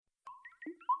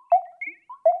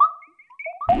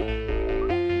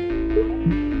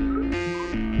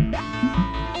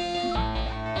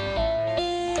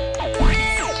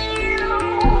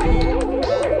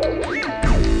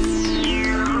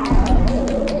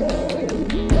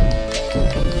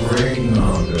Bring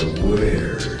on the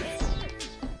weird.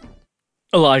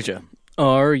 Elijah,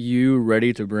 are you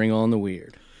ready to bring on the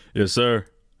weird? Yes, sir.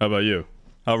 How about you?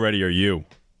 How ready are you?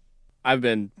 I've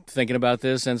been thinking about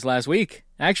this since last week,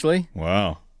 actually.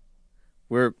 Wow.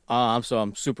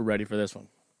 I'm super ready for this one.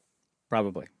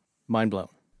 Probably. Mind blown.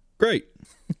 Great.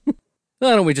 Why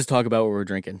don't we just talk about what we're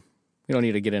drinking? We don't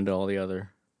need to get into all the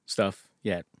other stuff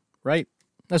yet, right?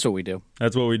 That's what we do.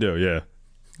 That's what we do, yeah.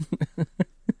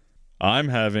 I'm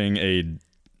having a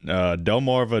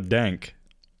Delmarva Dank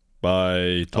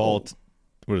by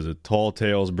Tall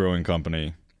Tales Brewing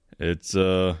Company. It's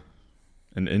an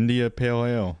India Pale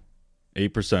Ale,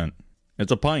 8%.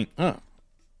 It's a pint. Oh,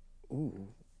 ooh,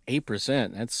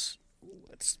 8%. It's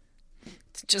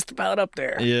just about up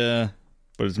there. Yeah,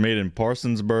 but it's made in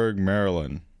Parsonsburg,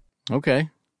 Maryland. Okay.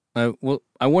 Well,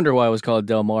 I wonder why it was called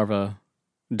Delmarva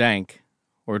Dank,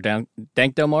 or Dank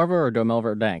Delmarva, or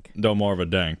Delmarva Dank. Delmarva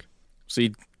Dank.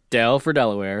 See, Del for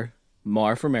Delaware,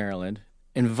 Mar for Maryland,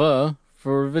 and Va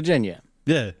for Virginia.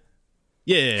 Yeah.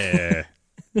 Yeah.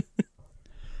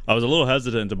 I was a little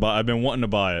hesitant to buy. I've been wanting to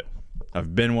buy it.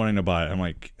 I'm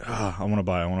like, I want to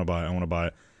buy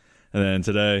it. And then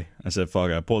today, I said, fuck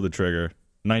it. I pulled the trigger.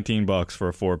 $19 for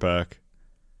a 4-pack.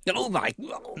 Oh, my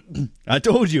God. I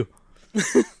told you.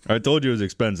 I told you it was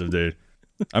expensive, dude.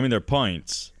 I mean, they're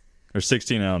pints. They're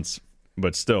 16 ounce,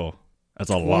 but still, that's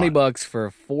a lot. $20 for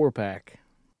a 4-pack.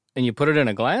 And you put it in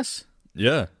a glass?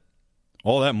 Yeah.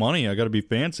 All that money, I got to be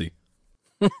fancy.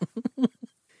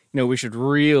 We should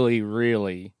really,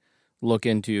 really look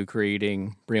into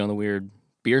creating, bring on the weird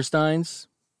beer steins,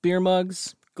 beer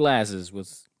mugs, glasses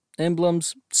with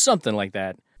emblems, something like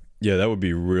that. Yeah, that would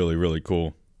be really, really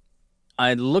cool.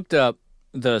 I looked up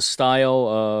the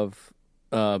style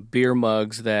of beer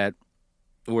mugs that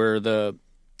were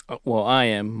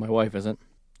my wife isn't,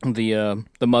 the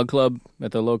mug club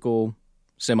at the local,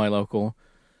 semi-local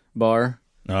bar.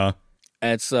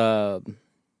 It's a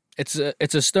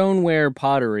stoneware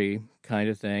pottery kind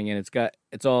of thing, and it's got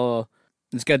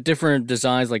different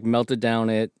designs like melted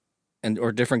down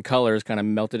or different colors kind of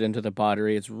melted into the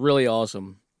pottery. It's really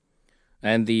awesome.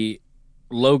 And the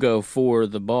logo for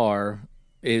the bar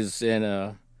is in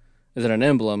an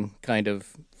emblem kind of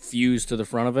fused to the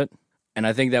front of it. And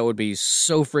I think that would be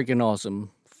so freaking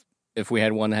awesome if we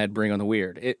had one that had Bring on the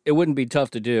Weird. It wouldn't be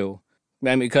tough to do.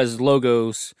 I mean, because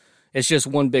logos, it's just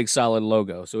one big solid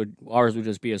logo. So ours would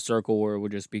just be a circle, or it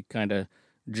would just be kind of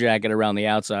jagged around the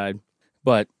outside.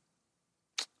 But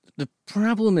the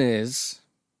problem is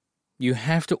you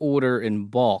have to order in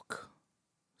bulk.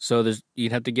 So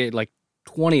you'd have to get like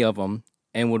 20 of them,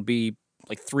 and would be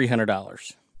like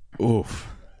 $300. Oof.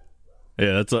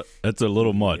 Yeah, that's a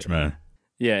little much, man.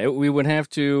 Yeah, we would have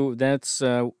to. That's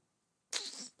a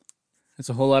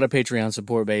whole lot of Patreon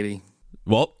support, baby.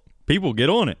 Well, people get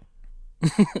on it.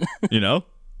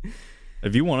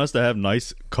 If you want us to have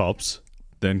nice cups,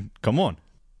 then come on.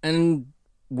 And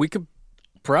we could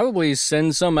probably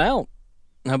send some out.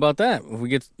 How about that? If we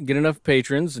get enough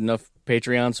patrons, enough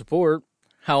Patreon support,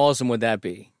 how awesome would that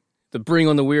be? The Bring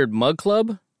on the Weird Mug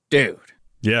Club? Dude.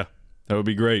 Yeah, that would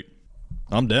be great.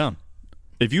 I'm down.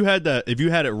 If you had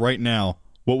it right now,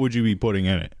 what would you be putting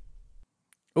in it?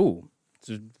 Ooh, it's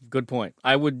a good point.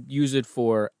 I would use it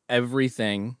for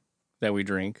everything that we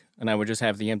drink, and I would just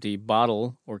have the empty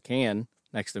bottle or can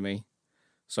next to me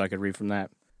so I could read from that.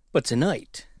 But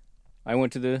tonight, I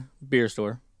went to the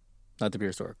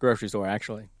grocery store,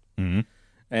 actually. Mm-hmm.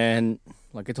 And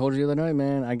like I told you the other night,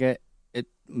 man, it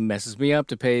messes me up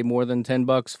to pay more than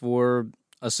 $10 for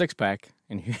a 6-pack.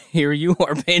 And here you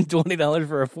are paying $20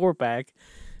 for a 4-pack.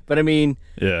 But I mean,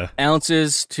 yeah,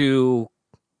 ounces to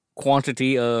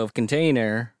quantity of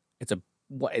container,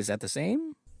 what is that the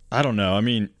same? I don't know. I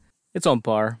mean, it's on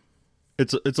par.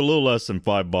 It's a little less than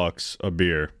 $5 a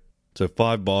beer. So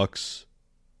 $5, we'll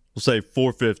say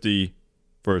 $4.50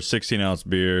 for a 16-ounce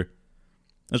beer.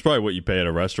 That's probably what you pay at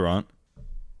a restaurant.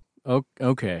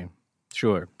 Okay,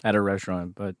 sure, at a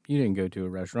restaurant, but you didn't go to a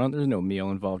restaurant. There's no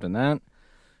meal involved in that.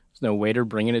 There's no waiter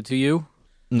bringing it to you.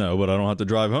 No, but I don't have to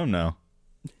drive home now.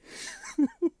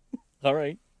 All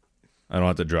right. I don't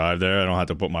have to drive there. I don't have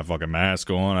to put my fucking mask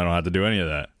on. I don't have to do any of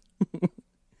that.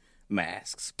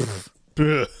 Masks.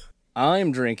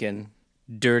 I'm drinking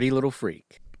Dirty Little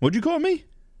Freak. What'd you call me?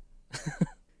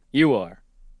 You are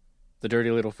the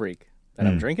Dirty Little Freak that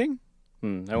I'm drinking?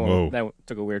 That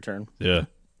took a weird turn. Yeah.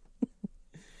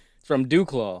 It's from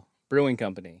Dewclaw Brewing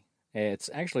Company. It's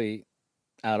actually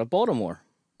out of Baltimore.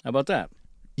 How about that?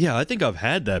 Yeah, I think I've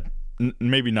had that.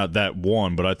 Maybe not that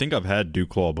one, but I think I've had Dew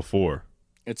Claw before.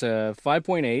 It's a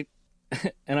 5.8,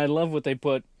 and I love what they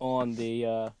put on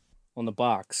the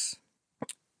box.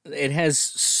 It has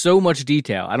so much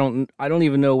detail. I don't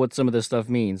even know what some of this stuff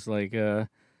means, like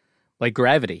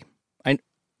gravity.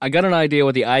 I got an idea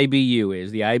what the IBU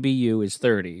is. The IBU is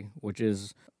 30, which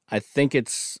is, I think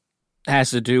has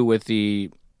to do with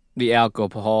the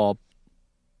alcohol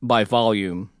by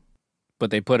volume,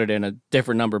 but they put it in a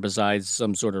different number besides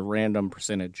some sort of random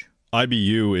percentage.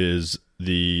 IBU is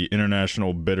the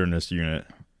International Bitterness Unit.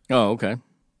 Oh, okay.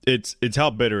 It's how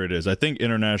bitter it is. I think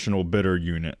International Bitter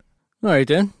Unit. All right,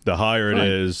 then. The higher it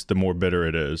is, the more bitter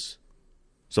it is.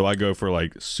 So I go for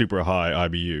like super high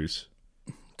IBUs.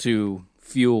 To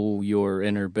fuel your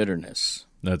inner bitterness.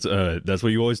 That's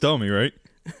what you always tell me, right?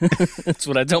 That's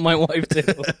what I tell my wife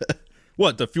too.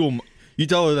 What, to fuel? You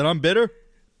tell her that I'm bitter?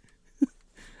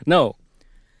 No.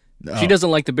 She doesn't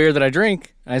like the beer that I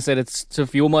drink. I said it's to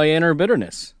fuel my inner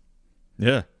bitterness.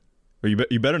 Yeah. Or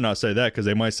you better not say that, because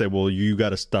they might say, well, you got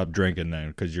to stop drinking then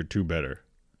because you're too bitter.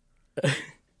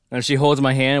 And she holds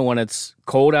my hand when it's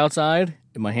cold outside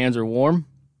and my hands are warm.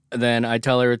 And then I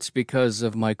tell her it's because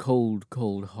of my cold,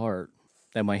 cold heart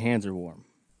that my hands are warm.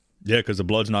 Yeah, because the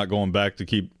blood's not going back to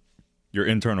keep your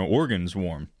internal organs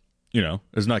warm. You know,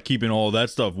 it's not keeping all that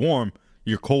stuff warm,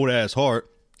 your cold-ass heart.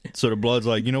 So the blood's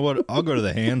like, you know what? I'll go to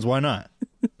the hands. Why not?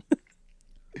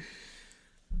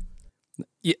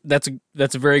 Yeah, that's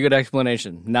a very good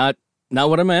explanation. Not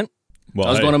what I meant. Well,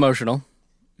 I was going emotional.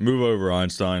 Move over,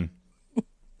 Einstein.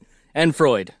 And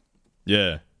Freud.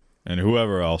 Yeah. And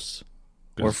whoever else.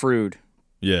 Or Freud.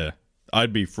 Yeah.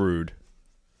 I'd be Freud.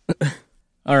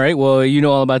 All right, well, you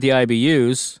know all about the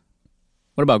IBUs.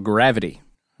 What about gravity?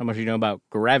 How much do you know about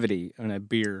gravity in a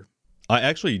beer? I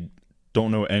actually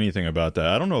don't know anything about that.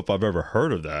 I don't know if I've ever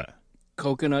heard of that.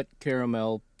 Coconut,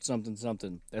 caramel, something,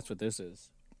 something. That's what this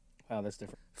is. Wow, that's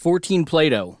different. 14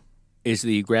 Plato is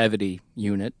the gravity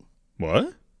unit.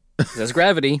 What? It says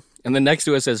gravity, and then next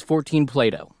to it says 14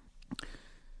 Plato.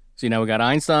 So now we got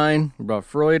Einstein, we brought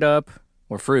Freud up,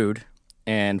 or Freud,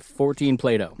 and 14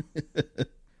 Plato.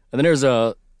 And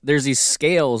then there's these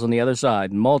scales on the other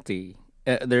side, multi.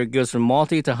 There it goes from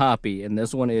malty to hoppy, and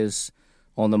this one is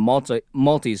on the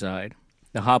malty side,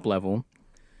 the hop level.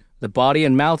 The body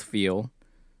and mouth feel,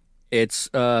 it's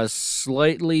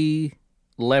slightly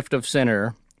left of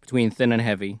center between thin and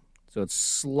heavy, so it's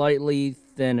slightly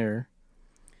thinner.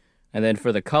 And then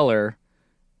for the color,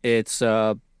 it's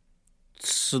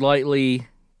slightly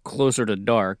closer to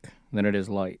dark than it is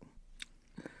light.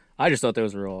 I just thought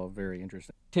those were all very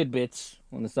interesting tidbits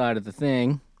on the side of the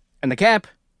thing. And the cap,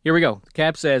 here we go. The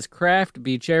cap says, craft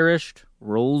be cherished,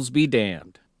 rolls be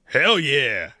damned. Hell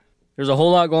yeah. There's a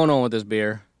whole lot going on with this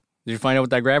beer. Did you find out what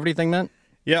that gravity thing meant?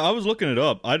 Yeah, I was looking it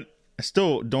up. I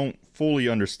still don't fully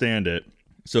understand it.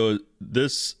 So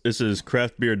this is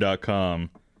craftbeer.com.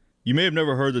 You may have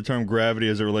never heard the term gravity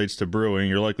as it relates to brewing.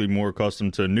 You're likely more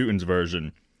accustomed to Newton's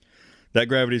version. That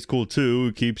gravity is cool too.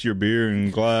 It keeps your beer in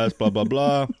glass, blah, blah,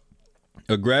 blah.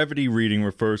 A gravity reading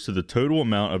refers to the total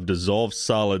amount of dissolved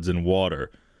solids in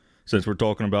water. Since we're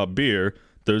talking about beer,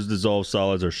 those dissolved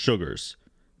solids are sugars.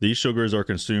 These sugars are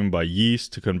consumed by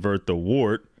yeast to convert the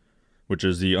wort, which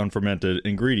is the unfermented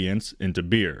ingredients, into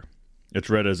beer. It's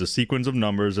read as a sequence of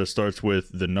numbers that starts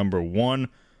with the number 1,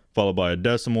 followed by a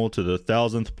decimal to the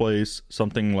 1,000th place,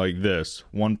 something like this,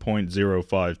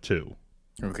 1.052.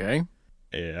 Okay.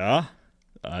 Yeah,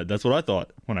 that's what I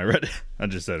thought when I read it. I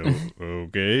just said,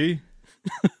 okay.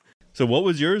 So what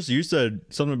was yours? You said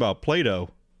something about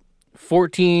Plato.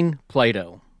 14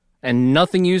 Plato. And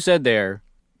nothing you said there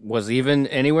was even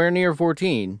anywhere near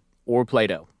 14 or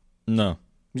Plato. No.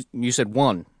 You said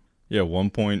 1. Yeah,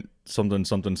 1 point something,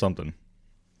 something, something.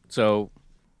 So,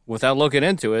 without looking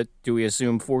into it, do we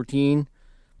assume 14?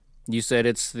 You said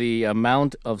it's the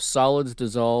amount of solids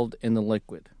dissolved in the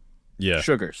liquid. Yeah.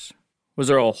 Sugars. Was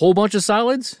there a whole bunch of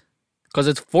solids? Because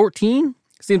it's 14?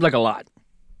 Seems like a lot.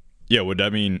 Yeah, would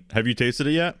that mean, have you tasted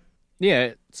it yet?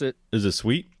 Yeah, Is it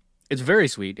sweet? it's very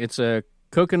sweet. It's a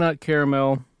coconut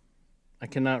caramel. I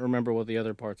cannot remember what the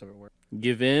other parts of it were.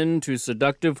 Give in to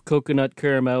seductive coconut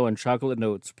caramel and chocolate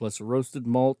notes, plus roasted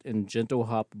malt and gentle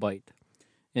hop bite.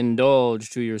 Indulge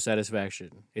to your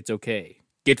satisfaction. It's okay.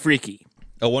 Get freaky.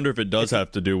 I wonder if it does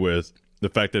have to do with the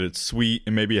fact that it's sweet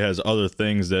and maybe it has other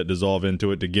things that dissolve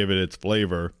into it to give it its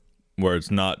flavor, where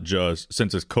it's not just,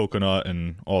 since it's coconut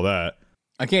and all that.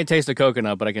 I can't taste the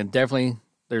coconut, but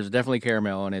there's definitely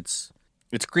caramel, and it's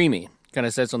creamy. Kind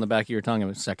of sits on the back of your tongue in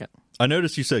a second. I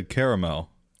noticed you said caramel.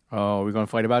 Oh, are we going to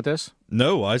fight about this?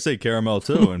 No, I say caramel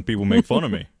too, and people make fun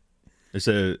of me. They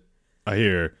said, I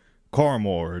hear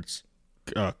caramel. It's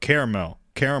caramel.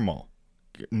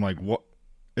 I'm like, what?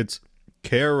 It's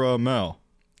caramel.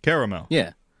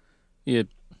 Yeah. You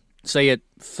say it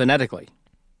phonetically.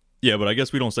 Yeah, but I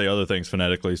guess we don't say other things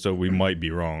phonetically, so we might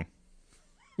be wrong.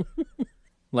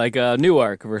 Like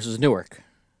Newark versus Newark.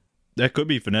 That could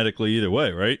be phonetically either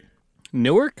way, right?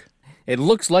 Newark? It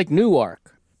looks like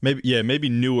Newark. Maybe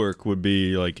Newark would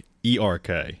be like ERK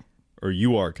or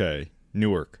URK.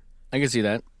 Newark. I can see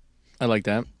that. I like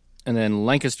that. And then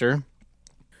Lancaster.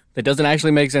 That doesn't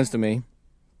actually make sense to me,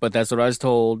 but that's what I was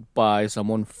told by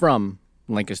someone from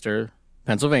Lancaster,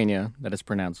 Pennsylvania, that it's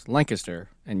pronounced Lancaster.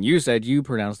 And you said you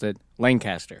pronounced it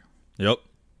Lancaster. Yep.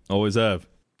 Always have.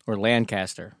 Or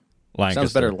Lancaster. Lancaster.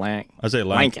 Sounds better I say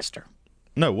Lancaster.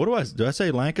 No, what do I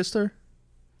say Lancaster?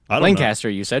 I don't Lancaster,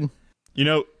 you said. You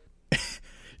know,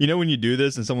 when you do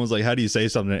this and someone's like, how do you say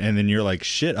something? And then you're like,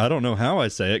 shit, I don't know how I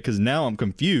say it because now I'm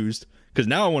confused because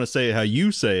now I want to say it how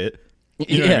you say it.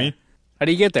 You know what I mean? How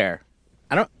do you get there?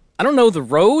 I don't know the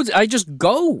roads. I just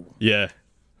go. Yeah.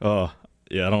 Oh,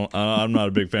 yeah, I'm not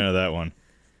a big fan of that one.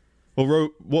 Well,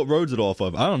 what road's it off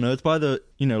of? I don't know. It's by the,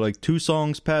 like 2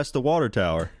 songs past the water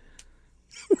tower.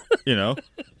 They're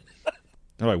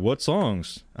like, what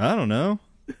songs? I don't know.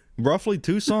 Roughly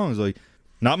 2 songs, like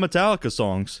not Metallica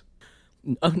songs.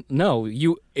 No,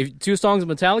 if 2 songs of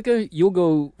Metallica, you'll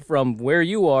go from where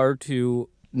you are to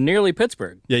nearly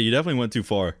Pittsburgh. Yeah, you definitely went too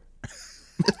far.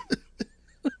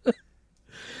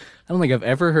 I don't think I've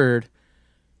ever heard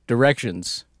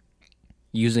directions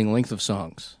using length of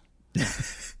songs.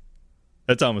 That's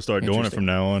how I'm gonna start doing it from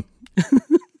now on.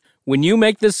 When you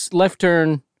make this left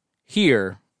turn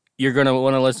here, you're gonna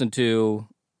want to listen to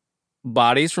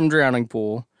Bodies from Drowning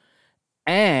Pool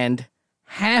and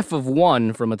half of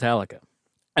one from Metallica,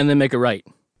 and then make a right.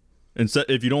 Instead,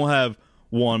 if you don't have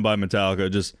one by Metallica,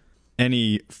 just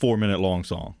any 4-minute long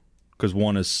song, because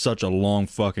one is such a long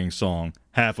fucking song.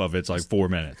 Half of it's like 4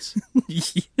 minutes.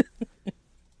 They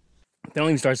don't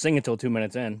even start singing until 2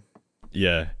 minutes in.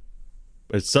 Yeah,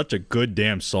 it's such a good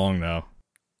damn song, though.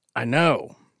 I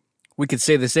know. We could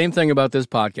say the same thing about this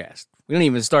podcast. We don't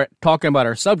even start talking about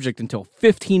our subject until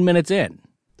 15 minutes in.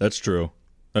 That's true.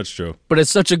 But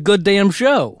it's such a good damn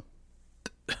show.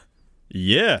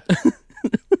 Yeah.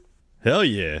 Hell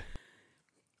yeah.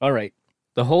 All right.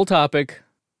 The whole topic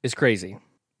is crazy.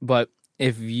 But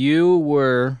if you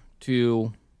were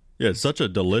to... Yeah, it's such a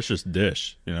delicious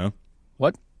dish,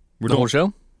 What? We're the whole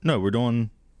show? No, we're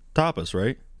doing tapas,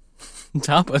 right?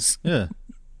 Tapas? Yeah.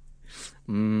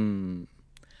 I don't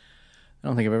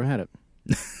think I've ever had it.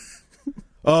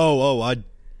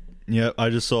 I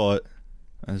just saw it.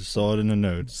 I just saw it in the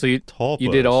notes. So you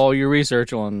Tapas. did all your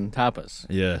research on tapas.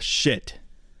 Yeah, shit.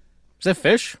 Is that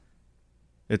fish?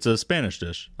 It's a Spanish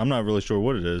dish. I'm not really sure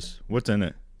what it is. What's in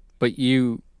it? But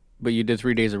you did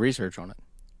 3 days of research on it.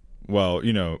 Well,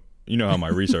 you know how my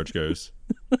research goes.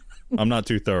 I'm not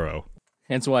too thorough.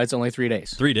 Hence why it's only 3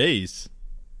 days. 3 days?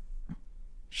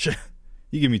 Shit.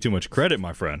 You give me too much credit,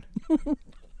 my friend.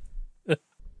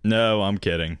 No, I'm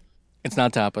kidding. It's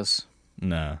not tapas.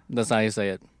 Nah. That's not how you say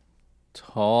it.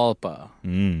 Talpa.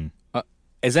 Mm.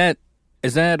 Is that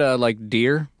like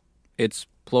deer? It's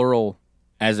plural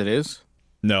as it is?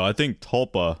 No, I think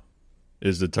talpa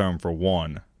is the term for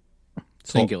one.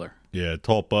 Singular. Yeah,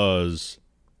 talpas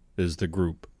is the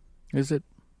group. Is it?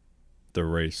 The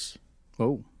race.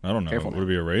 Oh. I don't know. Careful Would it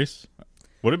be a race?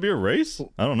 Would it be a race?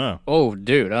 I don't know. Oh,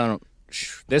 dude, I don't...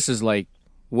 This is like...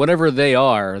 Whatever they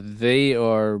are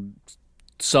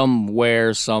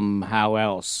somewhere, somehow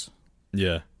else.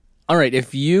 Yeah. All right,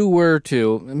 if you were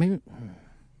to... Maybe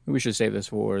we should save this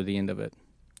for the end of it.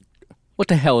 What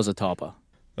the hell is a talpa?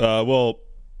 Well,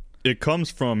 it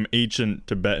comes from ancient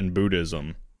Tibetan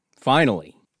Buddhism.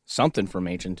 Finally, something from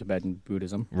ancient Tibetan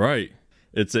Buddhism. Right.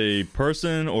 It's a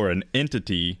person or an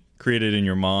entity created in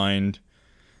your mind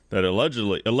that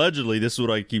allegedly, this is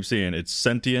what I keep seeing, it's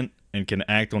sentient and can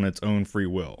act on its own free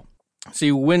will.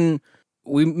 See, when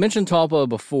we mentioned talpa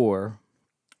before,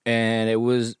 and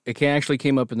it actually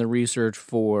came up in the research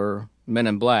for Men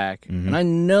in Black, and I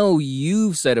know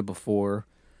you've said it before,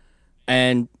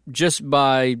 and just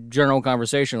by general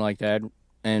conversation like that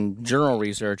and general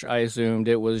research, I assumed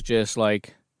it was just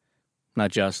like,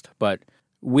 not just, but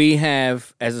we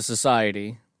have, as a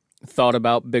society, thought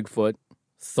about Bigfoot,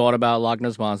 thought about Loch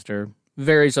Ness Monster,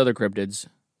 various other cryptids,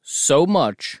 so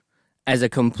much as a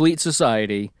complete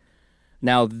society.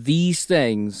 Now these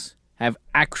things have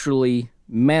actually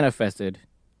manifested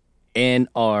in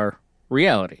our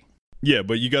reality. Yeah,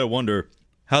 but you gotta wonder,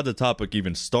 how did the topic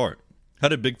even start? How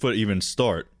did Bigfoot even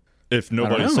start if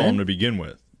nobody saw him to begin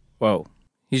with? Whoa.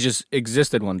 He's just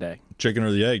existed one day. Chicken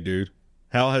or the egg, dude.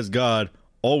 How has God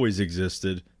always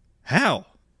existed? How?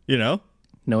 You know?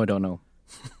 No, I don't know.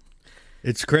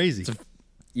 It's crazy.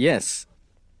 Yes.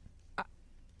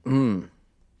 And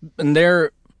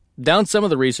there, down some of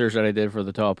the research that I did for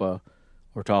the Talpa,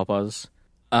 or Talpas,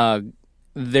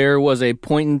 there was a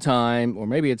point in time, or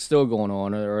maybe it's still going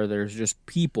on, or there's just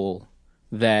people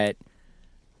that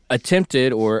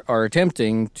attempted or are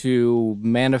attempting to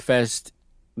manifest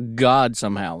God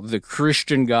somehow, the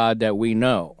Christian God that we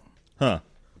know. Huh.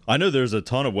 I know there's a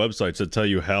ton of websites that tell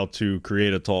you how to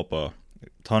create a Talpa.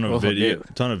 Ton of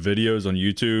videos on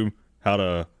YouTube how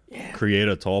to create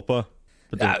a Talpa.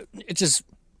 It's just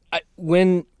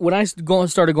when I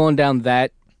started going down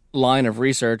that line of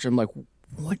research, I'm like,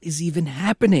 what is even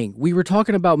happening? We were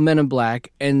talking about Men in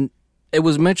Black, and it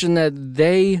was mentioned that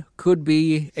they could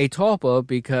be a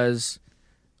Talpa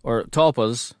or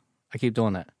Talpas. I keep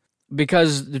doing that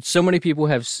because so many people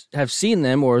have seen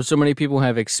them, or so many people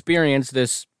have experienced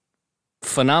this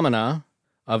phenomena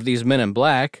of these Men in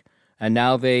Black, and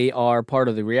now they are part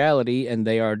of the reality, and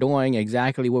they are doing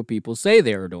exactly what people say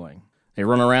they are doing. They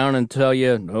run around and tell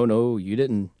you, no, you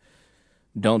didn't.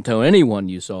 Don't tell anyone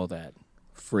you saw that.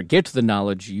 Forget the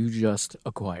knowledge you just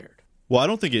acquired. Well, I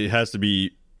don't think it has to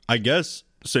be, I guess,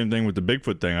 same thing with the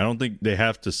Bigfoot thing. I don't think they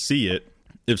have to see it.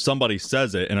 If somebody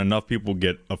says it and enough people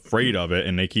get afraid of it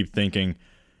and they keep thinking,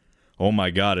 oh my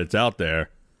God, it's out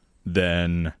there,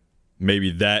 then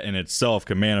maybe that in itself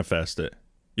can manifest it.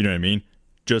 You know what I mean?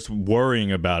 Just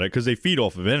worrying about it, because they feed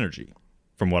off of energy,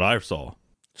 from what I saw.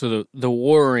 So the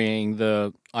worrying,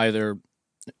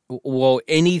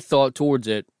 any thought towards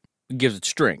it gives it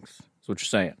strength. That's what you're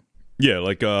saying. Yeah,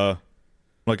 like a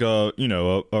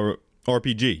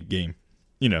RPG game.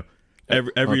 You know,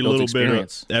 every little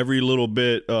bit, every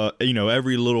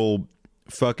little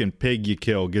fucking pig you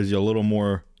kill gives you a little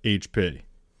more HP.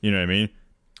 You know what I mean?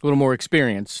 A little more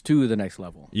experience to the next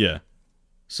level. Yeah.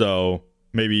 So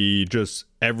maybe just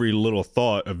every little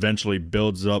thought eventually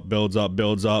builds up.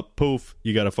 Poof,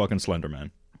 you got a fucking Slender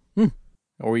Man.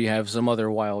 Or you have some other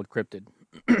wild cryptid.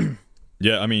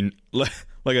 Yeah, I mean, like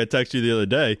I texted you the other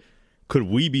day, could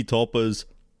we be Talpas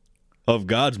of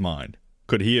God's mind?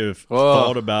 Could he have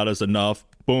thought about us enough?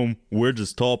 Boom, we're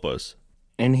just Talpas.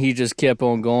 And he just kept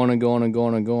on going and going and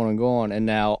going and going and going. And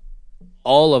now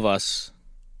all of us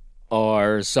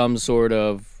are some sort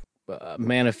of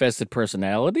manifested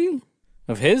personality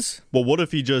of his? Well, what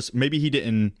if he just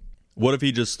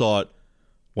thought,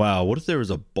 wow, what if there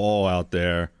was a ball out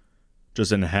there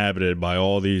just inhabited by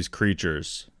all these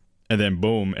creatures? And then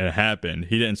boom, it happened.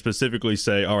 He didn't specifically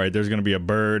say, all right, there's going to be a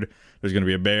bird, there's going to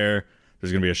be a bear,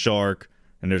 there's going to be a shark,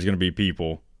 and there's going to be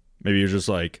people. Maybe it was just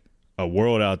like a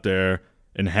world out there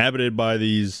inhabited by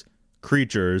these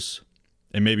creatures,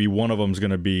 and maybe one of them's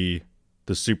going to be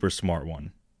the super smart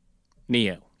one.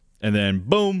 Neo. And then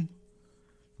boom,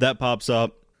 that pops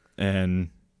up,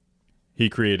 and he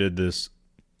created this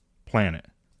planet.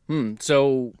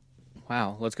 So,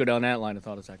 wow, let's go down that line of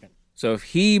thought a second. So if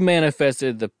he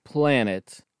manifested the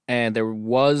planet, and there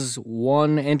was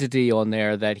one entity on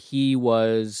there that he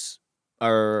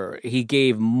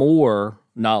gave more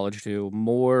knowledge to,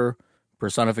 more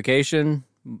personification,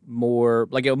 more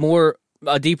like a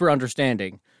deeper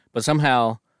understanding, but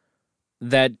somehow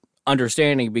that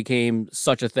understanding became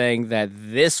such a thing that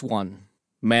this one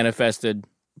manifested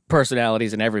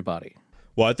personalities in everybody.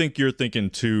 Well, I think you're thinking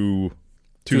two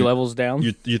levels down.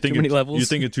 You're thinking too many levels. You're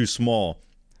thinking too small.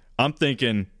 I'm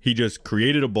thinking he just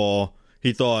created a ball.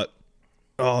 He thought,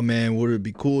 oh man, would it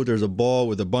be cool if there's a ball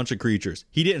with a bunch of creatures?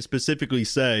 He didn't specifically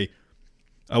say,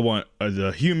 I want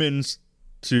the humans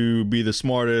to be the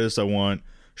smartest. I want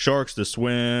sharks to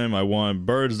swim. I want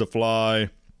birds to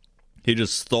fly. He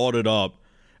just thought it up,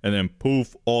 and then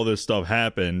poof, all this stuff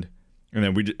happened,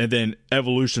 and then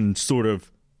evolution sort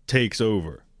of takes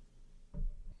over.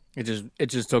 It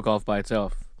just took off by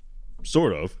itself.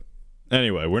 Sort of.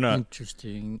 Anyway, we're not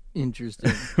interesting.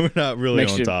 We're not really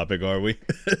on topic, are we?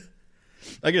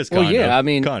 I guess kind of. Yeah, I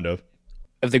mean, kind of.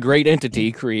 If the great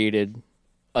entity created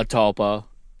a Talpa,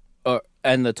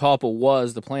 and the Talpa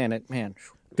was the planet, man,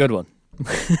 good one.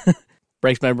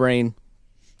 Breaks my brain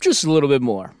just a little bit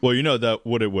more. Well, you know that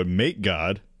what it would make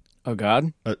God. Oh,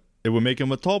 God? It would make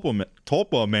him a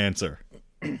Talpa-mancer.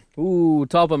 Ooh,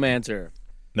 Talpa-mancer.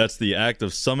 That's the act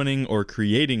of summoning or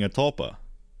creating a Talpa,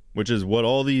 which is what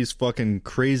all these fucking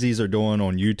crazies are doing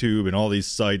on YouTube and all these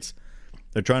sites.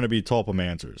 They're trying to be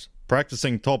Talpa-mancers,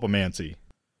 practicing Talpa-mancy.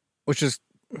 Which is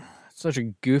such a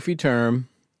goofy term.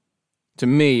 To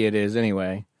me, it is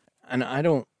anyway. And I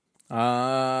don't...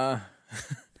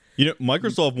 You know,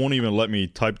 Microsoft won't even let me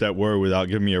type that word without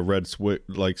giving me a red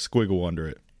squiggle under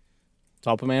it.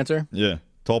 Talpa-mancer? Yeah.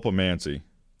 Tulpamancy.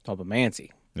 Tulpamancy.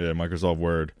 Yeah, Microsoft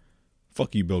Word.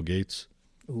 Fuck you, Bill Gates.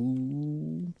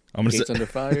 Ooh. I'm gonna Gates say, under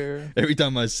fire. every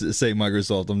time I say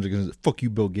Microsoft, I'm just gonna say, fuck you,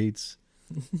 Bill Gates.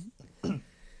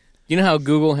 You know how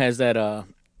Google has that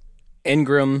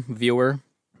Ngram viewer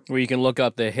where you can look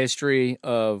up the history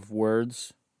of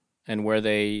words and where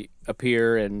they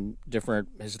appear in different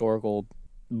historical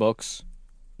books?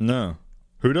 No.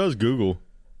 Who does Google?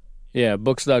 Yeah,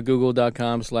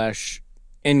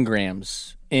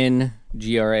 books.google.com/ngrams.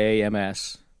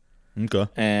 Ngrams. Okay.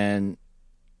 And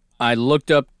I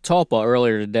looked up Tulpa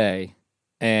earlier today,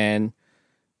 and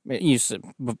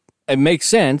it makes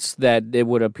sense that it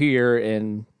would appear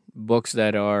in books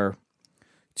that are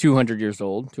 200 years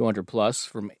old, 200 plus,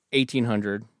 from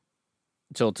 1800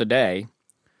 till today.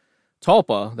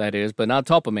 Tulpa, that is, but not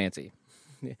Tulpamancy.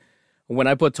 When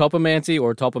I put Tulpamancy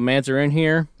or Tulpamancer in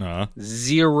here,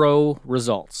 zero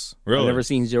results. Really? I've never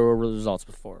seen zero results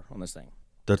before on this thing.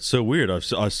 That's so weird. I've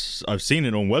seen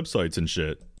it on websites and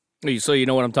shit. So you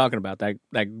know what I'm talking about, that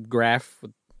graph?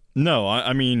 No,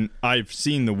 I mean, I've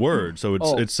seen the word. So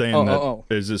it's saying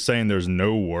is it saying there's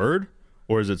no word?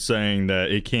 Or is it saying that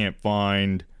it can't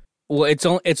find... Well,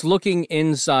 it's looking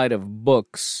inside of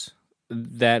books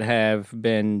that have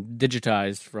been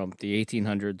digitized from the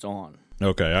 1800s on.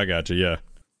 Okay, I got you, yeah.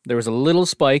 There was a little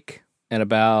spike in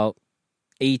about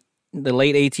the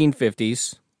late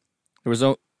 1850s. There was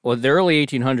the early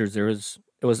 1800s.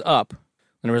 It was up,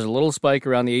 and there was a little spike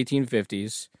around the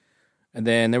 1850s, and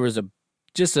then there was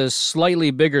just a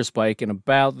slightly bigger spike in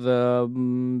about the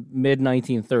mid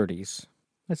 1930s.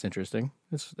 That's interesting.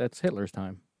 That's Hitler's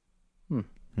time.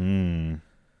 And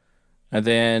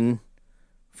then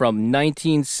from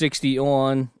 1960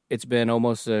 on, it's been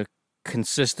almost a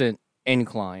consistent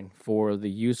incline for the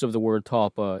use of the word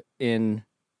Tulpa in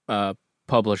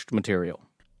published material.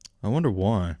 I wonder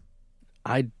why.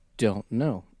 I don't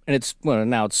know. And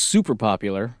now it's super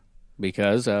popular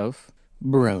because of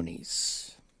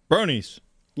bronies. Bronies.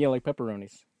 Yeah, like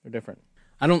pepperonis. They're different.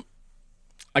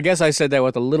 I guess I said that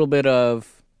with a little bit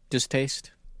of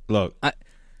distaste. Look.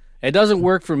 It doesn't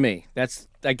work for me.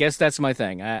 I guess that's my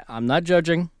thing. I'm not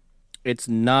judging. It's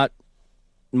not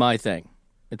my thing.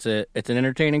 It's an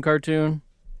entertaining cartoon,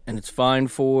 and it's fine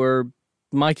for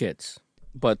my kids.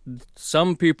 But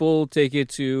some people take it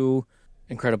to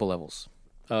incredible levels.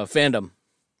 Fandom.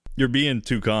 You're being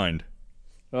too kind.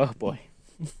 Oh, boy.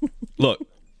 Look,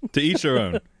 to each their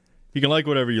own. You can like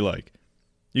whatever you like.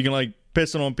 You can like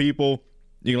pissing on people.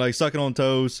 You can like sucking on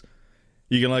toes.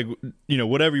 You can like,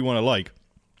 whatever you want to like.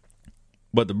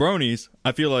 But the bronies,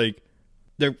 I feel like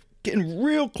they're getting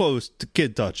real close to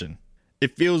kid touching.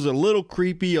 It feels a little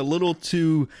creepy, a little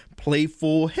too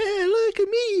playful. Hey, look at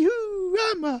me.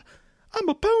 I'm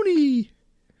a pony.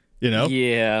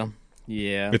 Yeah.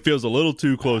 It feels a little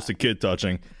too close to kid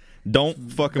touching.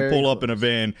 Don't fucking pull up in a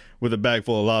van with a bag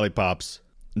full of lollipops,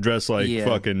 dressed like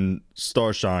fucking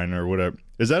Starshine or whatever.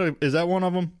 Is that one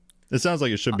of them? It sounds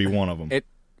like it should be one of them. It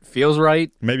feels right.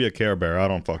 Maybe a Care Bear. I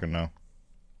don't fucking know.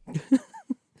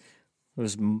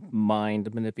 Those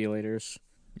mind manipulators.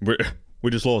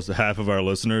 We just lost half of our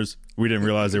listeners. We didn't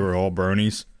realize they were all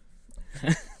bronies.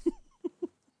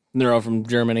 They're all from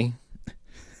Germany.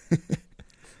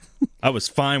 I was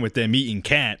fine with them eating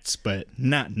cats, but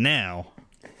not now.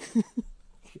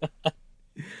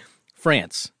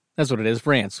 France. That's what it is,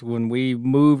 France. When we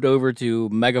moved over to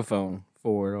Megaphone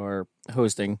for our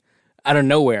hosting, out of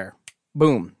nowhere,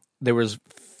 boom, there was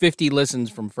 50 listens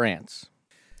from France.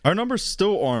 Our numbers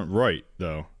still aren't right,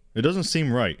 though. It doesn't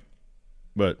seem right.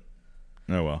 But,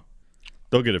 oh well.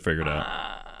 They'll get it figured out.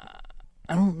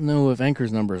 I don't know if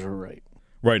Anchor's numbers are right.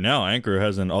 Right now, Anchor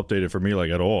hasn't updated for me, like,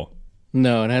 at all.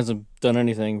 No, it hasn't done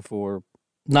anything for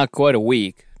not quite a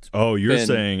week. You're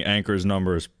saying Anchor's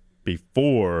numbers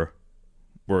before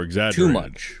were exaggerated. Too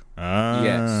much.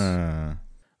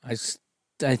 Yes.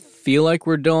 I feel like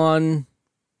we're doing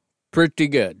pretty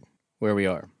good where we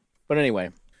are. But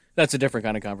anyway, that's a different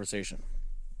kind of conversation.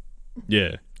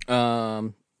 Yeah.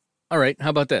 All right, how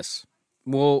about this?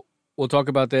 We'll talk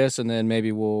about this, and then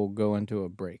maybe we'll go into a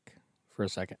break for a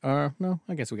second. No,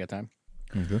 I guess we got time.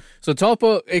 Okay. So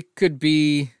Tulpa, it could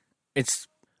be,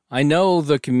 I know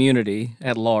the community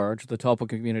at large, the Tulpa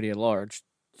community at large,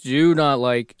 I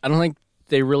don't think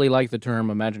they really like the term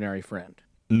imaginary friend.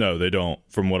 No, they don't,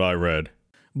 from what I read.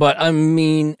 But I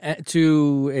mean,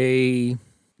 to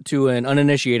an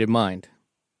uninitiated mind,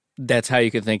 that's how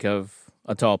you could think of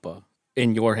a Tulpa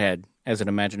in your head as an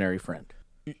imaginary friend.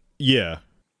 Yeah.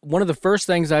 One of the first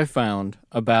things I found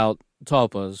about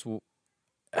Tulpas,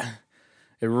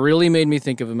 it really made me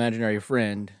think of imaginary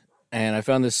friend, and I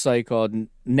found this site called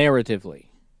Narratively.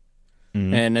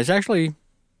 Mm-hmm. And it's actually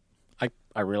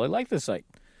I really like this site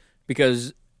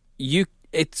because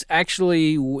it's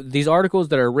actually these articles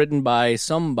that are written by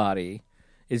somebody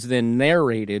is then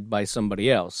narrated by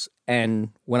somebody else. And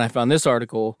when I found this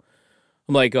article,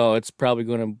 I'm like, oh, it's probably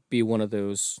going to be one of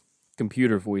those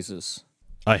computer voices.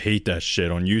 I hate that shit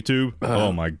on YouTube.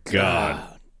 Oh my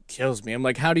god. Kills me. I'm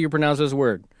like, how do you pronounce this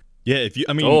word? Yeah,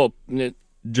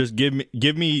 just give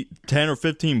me 10 or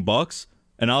 15 bucks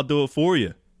and I'll do it for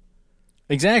you.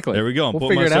 Exactly. There we go. I'm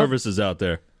putting my services out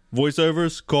there.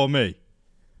 Voiceovers, call me.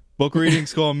 Book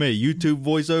readings, call me. YouTube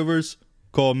voiceovers,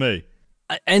 call me.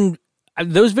 And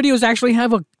those videos actually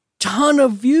have a ton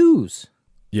of views.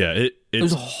 Yeah,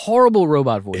 it's a horrible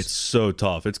robot voice. It's so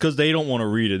tough. It's because they don't want to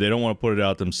read it. They don't want to put it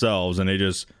out themselves, and they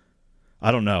just,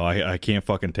 I don't know. I can't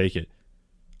fucking take it.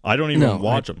 I don't even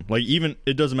watch them. Like, even,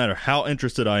 it doesn't matter how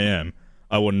interested I am,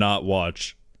 I will not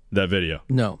watch that video.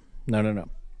 No.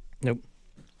 Nope.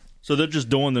 So they're just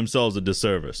doing themselves a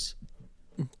disservice.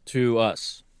 To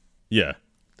us. Yeah.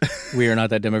 We are not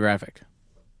that demographic.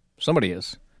 Somebody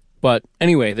is. But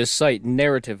anyway, this site,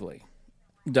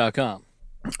 narratively.com,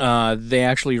 they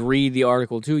actually read the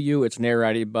article to you. It's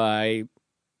narrated by,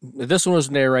 this one was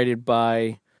narrated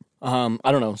by, I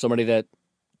don't know, somebody that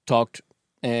talked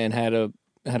and had a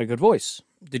good voice.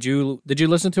 Did you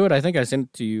listen to it? I think I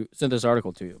sent this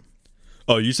article to you.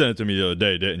 Oh, you sent it to me the other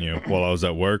day, didn't you? While I was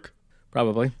at work?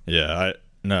 Probably. Yeah,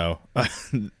 no.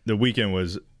 The weekend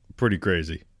was pretty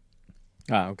crazy.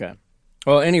 Ah, okay.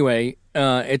 Well, anyway,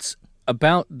 it's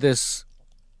about this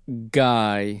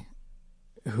guy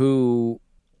who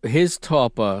his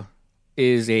tapa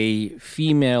is a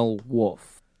female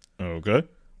wolf. Okay.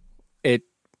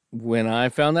 When I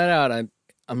found that out,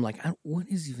 I'm like, what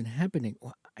is even happening?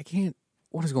 I can't.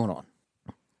 What is going on?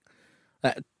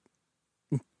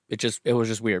 It was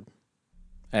just weird,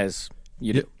 as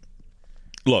you do.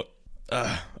 Look,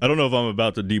 I don't know if I'm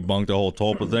about to debunk the whole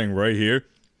tulpa thing right here.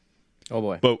 Oh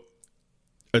boy! But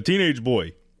a teenage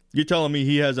boy, you're telling me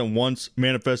he hasn't once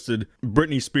manifested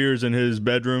Britney Spears in his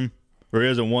bedroom, or he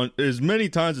hasn't once, as many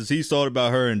times as he's thought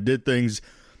about her and did things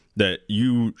that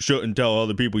you shouldn't tell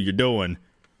other people you're doing.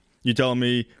 You telling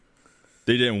me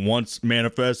they didn't once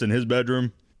manifest in his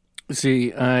bedroom?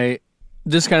 See,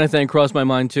 this kind of thing crossed my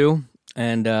mind too,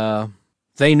 and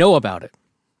they know about it.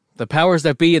 The powers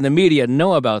that be in the media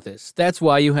know about this. That's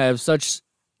why you have such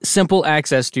simple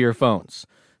access to your phones,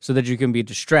 so that you can be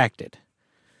distracted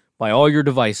by all your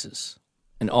devices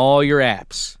and all your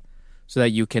apps, so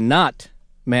that you cannot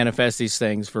manifest these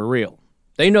things for real.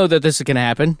 They know that this can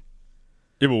happen.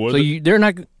 Yeah, but they're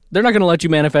not going to let you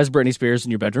manifest Britney Spears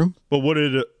in your bedroom. But what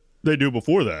did they do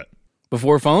before that?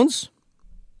 Before phones?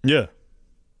 Yeah.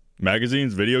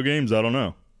 Magazines, video games, I don't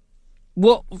know.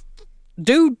 Well,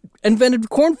 dude invented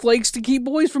cornflakes to keep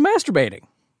boys from masturbating.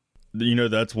 You know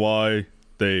that's why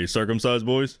they circumcise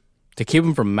boys? To keep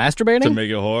them from masturbating? To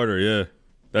make it harder, yeah.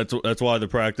 That's why the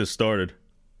practice started.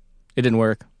 It didn't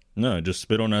work. No, just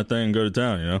spit on that thing and go to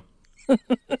town, you know?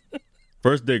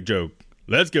 First dick joke.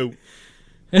 Let's go.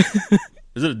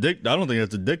 Is it a dick? I don't think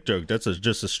that's a dick joke. That's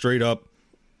just a straight up.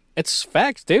 It's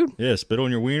facts, dude. Yeah, spit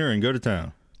on your wiener and go to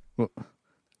town. Well,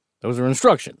 those are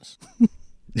instructions.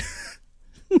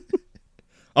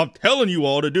 I'm telling you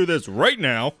all to do this right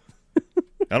now.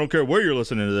 I don't care where you're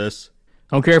listening to this.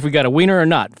 I don't care if we got a wiener or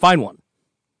not. Find one.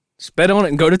 Spit on it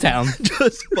and go to town.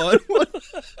 Just find one.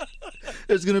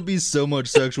 There's going to be so much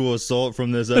sexual assault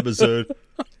from this episode.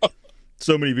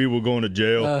 So many people going to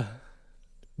jail.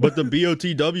 But the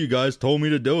BOTW guys told me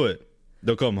to do it.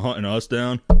 They'll come hunting us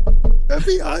down.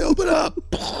 FBI, open up.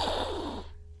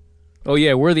 Oh,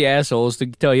 yeah, we're the assholes to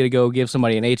tell you to go give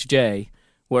somebody an HJ,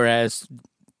 whereas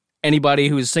anybody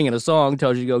who's singing a song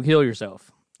tells you to go kill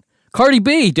yourself. Cardi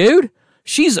B, dude.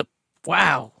 She's a...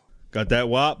 Wow. Got that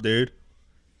WAP, dude.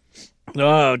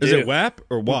 Oh, dude. Is it WAP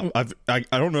or WAP? I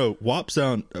don't know. WAP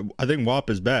sound... I think WAP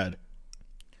is bad.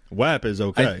 WAP is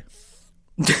okay.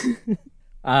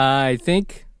 I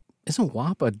think... Isn't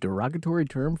WAP a derogatory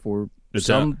term for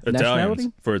some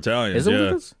nationality? For Italians, is it yeah. what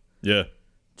it is? Yeah.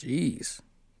 Jeez.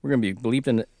 We're going to be bleeped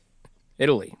in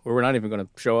Italy, where we're not even going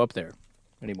to show up there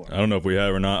anymore. I don't know if we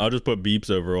have or not. I'll just put beeps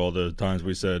over all the times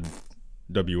we said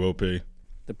WOP. To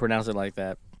pronounce it like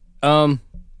that.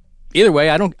 Either way,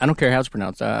 I don't care how it's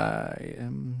pronounced. I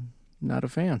am not a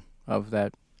fan of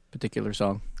that particular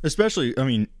song. Especially, I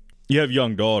mean, you have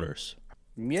young daughters.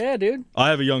 Yeah, dude. I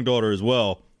have a young daughter as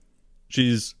well.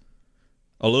 She's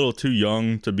a little too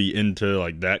young to be into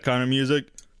like that kind of music,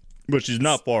 but she's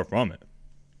not far from it.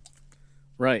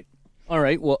 Right. All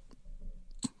right. Well,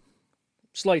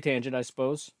 slight tangent, I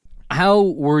suppose. How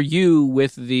were you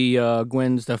with the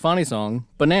Gwen Stefani song,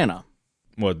 Banana?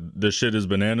 What, this shit is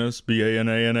bananas?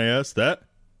 BANANAS? That?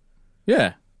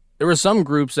 Yeah. There were some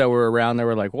groups that were around that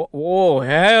were like, whoa,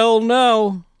 hell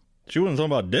no. She wasn't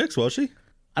talking about dicks, was she?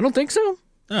 I don't think so.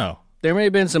 No. There may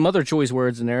have been some other choice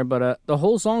words in there, but the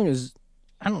whole song is,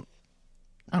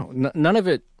 none of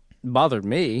it bothered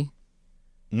me.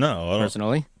 No, I don't.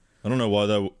 Personally. I don't know why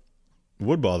that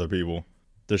would bother people.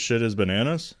 This shit is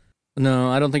bananas? No,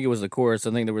 I don't think it was the chorus.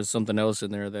 I think there was something else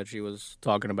in there that she was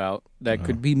talking about that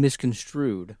could be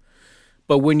misconstrued.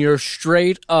 But when you're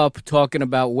straight up talking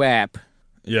about WAP,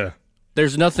 Yeah.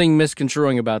 there's nothing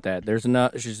misconstruing about that.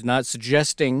 She's not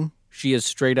suggesting, she is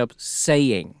straight up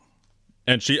saying.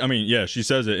 And she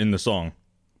says it in the song,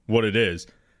 what it is.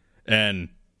 And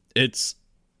it's,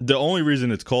 the only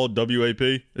reason it's called WAP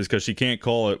is because she can't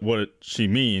call it what she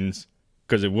means,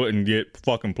 because it wouldn't get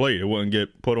fucking played. It wouldn't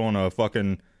get put on a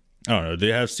fucking, I don't know, do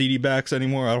they have CD backs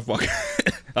anymore? I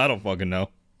don't fucking know.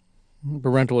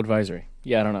 Parental advisory.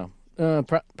 Yeah, I don't know.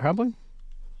 Probably?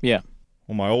 Yeah.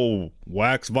 On my old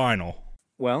wax vinyl.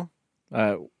 Well,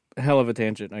 hell of a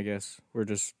tangent, I guess. We're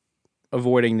just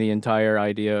avoiding the entire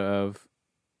idea of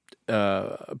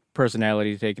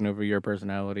personality taking over your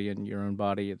personality and your own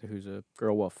body, who's a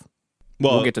girl wolf.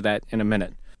 Well, We'll get to that in a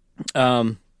minute.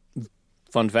 Fun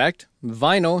fact,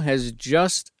 vinyl has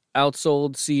just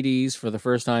outsold CDs for the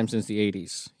first time since the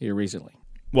 80s here recently.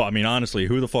 well, I mean, honestly,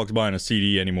 who the fuck's buying a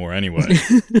CD anymore anyway?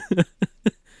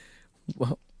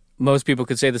 Well, most people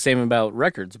could say the same about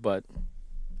records, but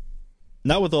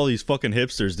Not with all these fucking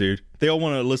hipsters, dude. They all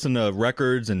want to listen to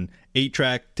records and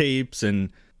 8-track tapes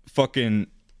and fucking,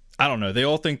 I don't know. They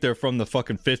all think they're from the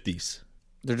fucking 50s.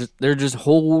 they're just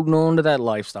holding on to that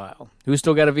lifestyle. Who's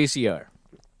still got a VCR?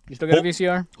 You still got a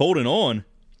VCR? Holding on.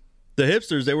 The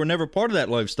hipsters, they were never part of that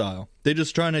lifestyle. They're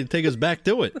just trying to take us back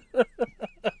to it.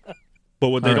 But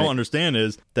what they don't understand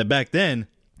is that back then,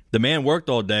 the man worked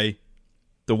all day.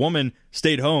 The woman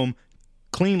stayed home,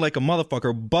 cleaned like a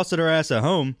motherfucker, busted her ass at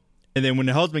home. And then when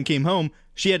the husband came home,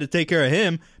 she had to take care of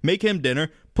him, make him dinner,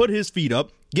 put his feet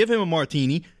up, give him a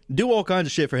martini, do all kinds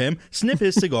of shit for him, snip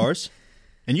his cigars.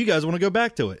 And you guys want to go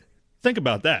back to it. Think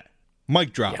about that.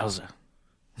 Mic drop. Yowza.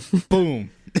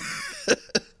 Boom.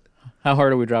 How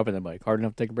hard are we dropping that mic? Hard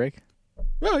enough to take a break?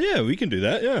 Well, yeah, we can do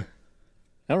that, yeah.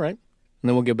 All right. And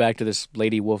then we'll get back to this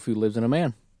lady wolf who lives in a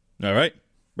man. All right.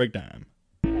 Break time.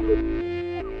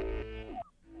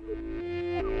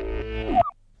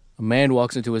 A man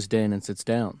walks into his den and sits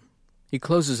down. He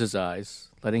closes his eyes,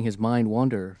 letting his mind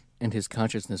wander and his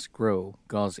consciousness grow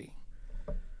gauzy.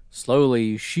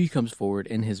 Slowly, she comes forward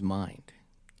in his mind.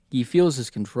 He feels his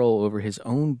control over his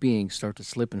own being start to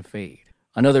slip and fade.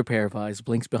 Another pair of eyes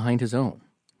blinks behind his own.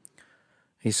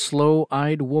 A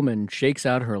slow-eyed woman shakes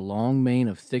out her long mane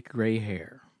of thick gray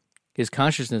hair. His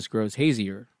consciousness grows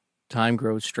hazier. Time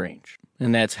grows strange.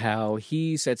 And that's how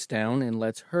he sits down and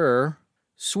lets her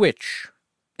switch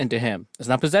into him. It's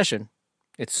not possession.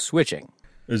 It's switching.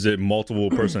 Is it multiple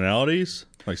personalities?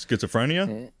 Like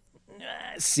schizophrenia?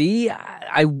 See,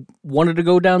 I wanted to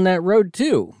go down that road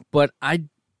too, but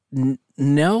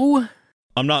no.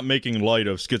 I'm not making light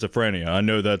of schizophrenia. I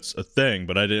know that's a thing,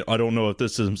 but I don't know if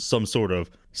this is some sort of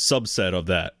subset of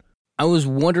that. I was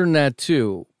wondering that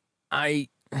too.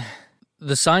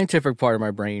 The scientific part of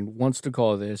my brain wants to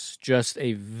call this just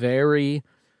a very,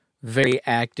 very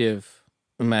active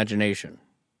imagination.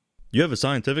 You have a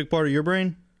scientific part of your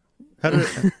brain?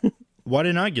 Why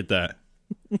didn't I get that?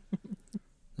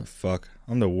 The fuck.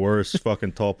 I'm the worst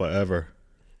fucking tulpa ever.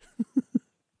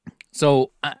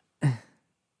 So,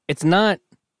 it's not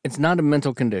a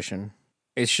mental condition.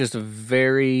 It's just a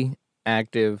very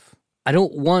active. I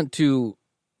don't want to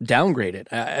downgrade it.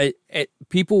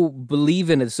 People believe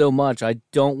in it so much. I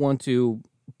don't want to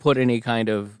put any kind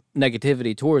of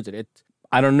negativity towards it.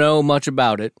 I don't know much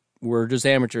about it. We're just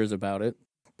amateurs about it.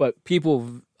 But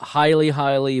people highly,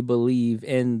 highly believe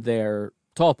in their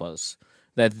tulpas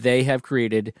that they have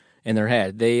created in their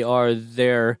head. They are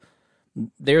their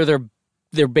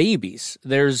babies.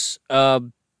 There's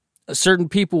certain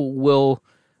people will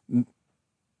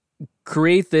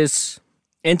create this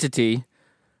entity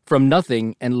from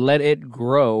nothing and let it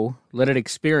grow, let it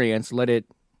experience, let it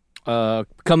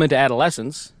come into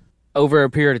adolescence over a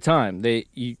period of time.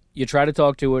 You try to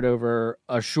talk to it over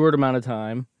a short amount of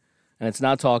time, and it's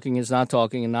not talking, and not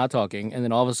talking, and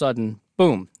then all of a sudden,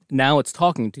 boom, now it's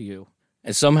talking to you.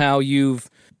 And somehow you've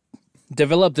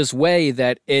developed this way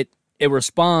that it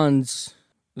responds,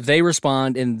 they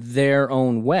respond in their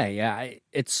own way.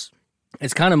 It's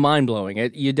kind of mind-blowing.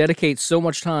 You dedicate so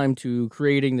much time to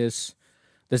creating this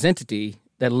entity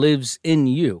that lives in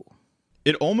you.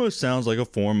 It almost sounds like a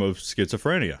form of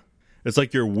schizophrenia. It's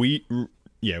like your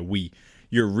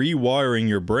you're rewiring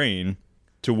your brain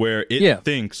to where it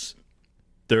thinks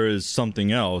there is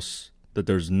something else that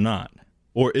there's not.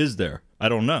 Or is there? I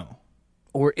don't know.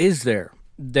 Or is there?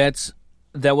 That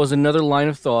was another line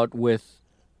of thought with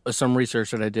some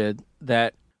research that I did,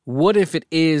 that what if it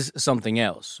is something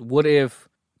else? What if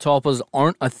tulpas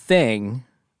aren't a thing,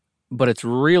 but it's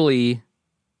really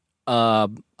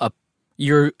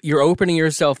you're opening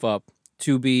yourself up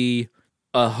to be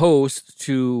a host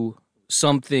to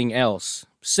something else,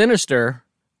 sinister,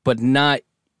 but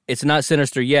it's not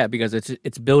sinister yet because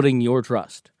it's building your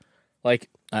trust, like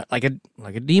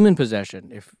a demon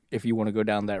possession, if you want to go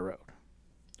down that road.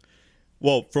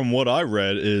 Well, from what I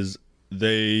read is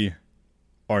they're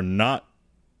not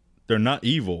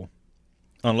evil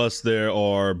unless they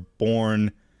are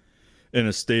born in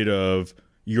a state of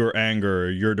your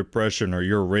anger, your depression, or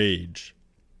your rage.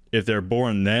 If they're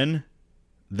born then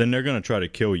they're going to try to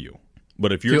kill you.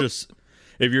 But if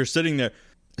you're sitting there,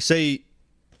 say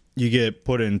you get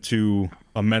put into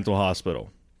a mental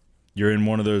hospital, you're in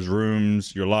one of those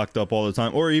rooms, you're locked up all the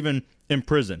time, or even in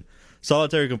prison,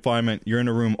 solitary confinement, you're in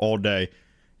a room all day,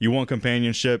 you want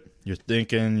companionship, you're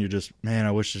thinking, you're just, man,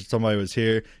 I wish somebody was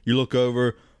here. You look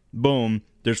over, boom,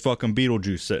 there's fucking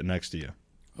Beetlejuice sitting next to you.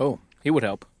 Oh, he would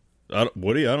help.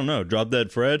 Would he? I don't know. Drop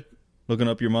Dead Fred, looking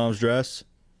up your mom's dress.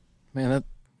 Man,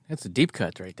 that's a deep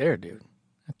cut right there, dude.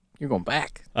 You're going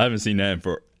back. I haven't seen that in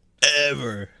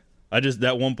forever.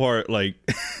 That one part, like,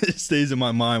 it stays in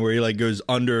my mind where he, like, goes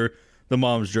under the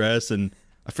mom's dress, and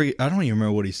I forget, I don't even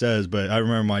remember what he says, but I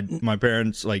remember my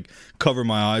parents, like, cover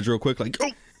my eyes real quick, like,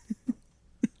 oh!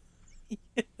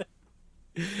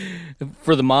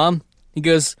 For the mom, he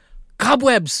goes,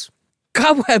 cobwebs!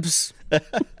 Cobwebs! I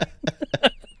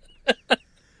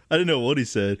didn't know what he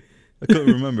said. I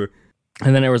couldn't remember.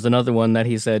 And then there was another one that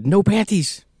he said, no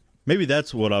panties. Maybe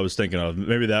that's what I was thinking of.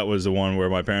 Maybe that was the one where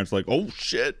my parents were like, oh,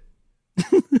 shit.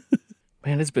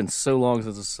 Man, it's been so long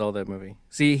since I saw that movie.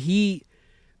 See,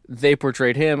 they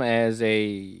portrayed him as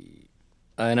an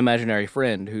imaginary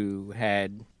friend who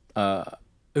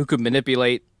who could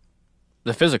manipulate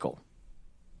the physical.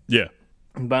 Yeah.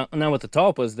 But now with the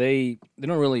Tulpas, they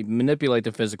don't really manipulate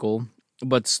the physical,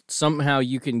 but somehow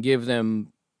you can give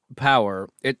them power.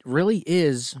 It really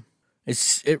is.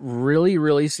 It really,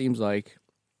 really seems like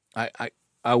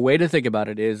a way to think about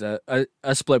it is a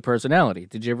split personality.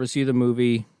 Did you ever see the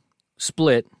movie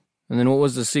Split? And then what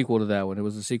was the sequel to that one? It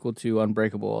was the sequel to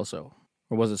Unbreakable also.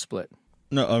 Or was it Split?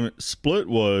 No, I mean, Split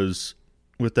was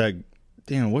with that,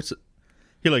 damn, what's it?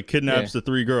 He, like, kidnaps the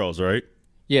three girls, right?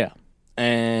 Yeah.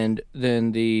 And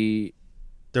then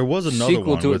there was another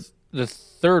sequel one to with... the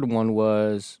third one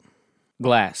was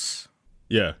Glass.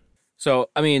 Yeah. So,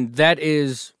 I mean, that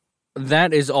is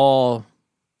all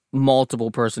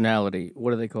multiple personality.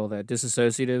 What do they call that?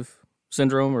 Dissociative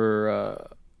syndrome or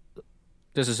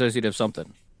dissociative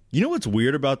something. You know what's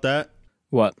weird about that?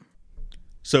 What?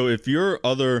 So if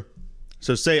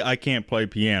so say I can't play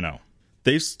piano.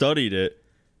 They've studied it,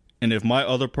 and if my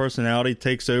other personality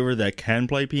takes over that can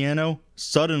play piano,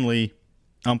 suddenly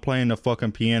I'm playing the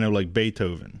fucking piano like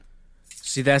Beethoven.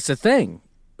 See, that's the thing.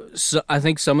 So I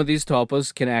think some of these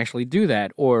tulpas can actually do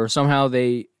that, or somehow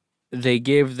they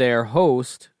give their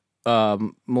host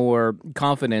more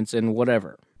confidence in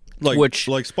whatever. Like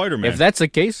Spider-Man. If that's the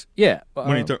case, yeah.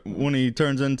 When he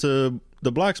turns into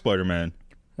the Black Spider-Man.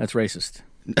 That's racist.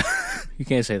 You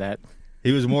can't say that.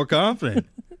 He was more confident.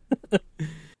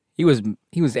 He was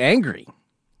angry. He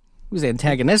was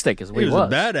antagonistic, is what he was. He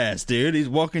was a badass, dude. He's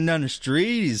walking down the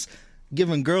street. He's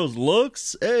giving girls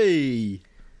looks. Hey.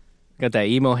 Got that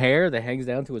emo hair that hangs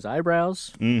down to his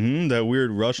eyebrows. Mm-hmm. That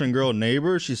weird Russian girl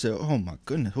neighbor. She said, oh, my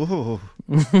goodness. Whoa.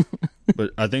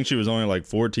 But I think she was only like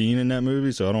 14 in that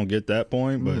movie, so I don't get that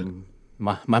point. But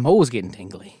my mole was getting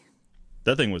tingly.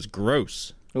 That thing was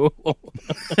gross.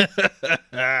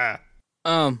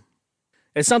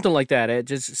 It's something like that. It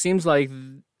just seems like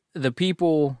the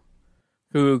people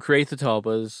who create the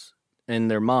tulpas in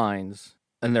their minds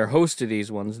and they're host to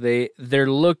these ones, they're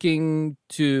looking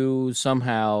to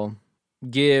somehow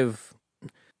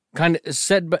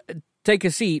take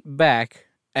a seat back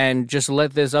and just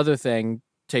let this other thing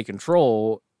take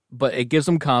control, but it gives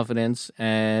them confidence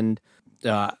and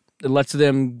it lets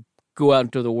them go out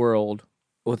into the world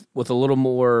with a little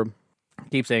more,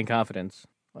 keep saying confidence.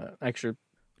 Actually,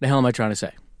 the hell am I trying to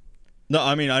say? No,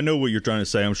 I mean, I know what you're trying to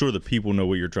say. I'm sure the people know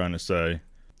what you're trying to say.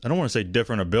 I don't want to say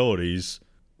different abilities,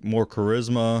 more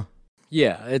charisma.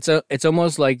 Yeah, it's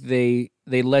almost like they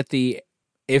let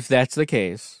if that's the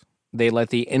case, they let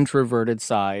the introverted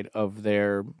side of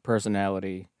their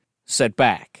personality set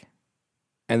back.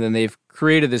 And then they've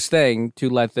created this thing to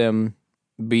let them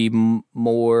be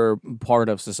more part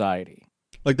of society.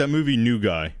 Like that movie New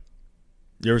Guy.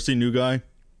 You ever seen New Guy?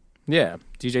 Yeah,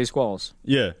 DJ Squalls.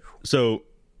 Yeah. So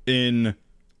in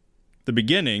the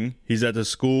beginning, he's at the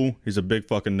school. He's a big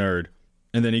fucking nerd.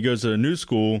 And then he goes to a new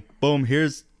school. Boom,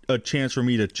 here's a chance for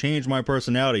me to change my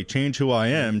personality, change who I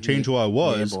am, change who I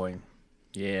was. Yeah, boy.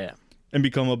 Yeah. And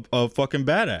become a fucking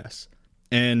badass.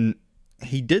 And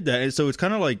he did that. And so it's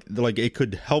kind of like it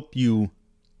could help you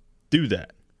do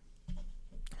that.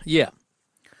 Yeah.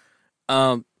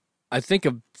 I think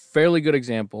a fairly good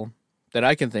example that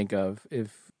I can think of,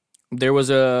 if there was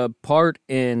a part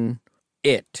in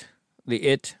It, the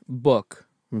It book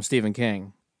from Stephen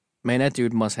King. Man, that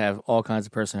dude must have all kinds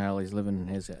of personalities living in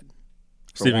his head.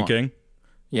 Stephen King?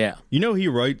 Yeah. You know, he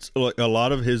writes like a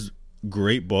lot of his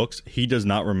great books. He does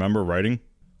not remember writing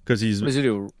because he's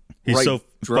so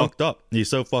drunk? fucked up. He's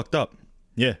so fucked up.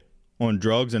 Yeah. On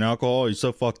drugs and alcohol. He's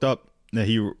so fucked up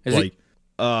that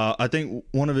I think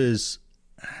one of his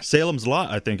Salem's Lot,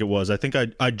 I think it was. I think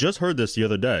I just heard this the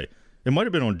other day. It might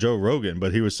have been on Joe Rogan,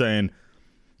 but he was saying,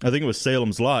 I think it was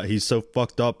Salem's Lot. He's so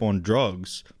fucked up on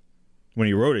drugs. When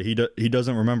he wrote it, he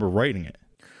doesn't remember writing it.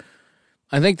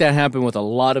 I think that happened with a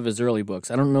lot of his early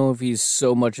books. I don't know if he's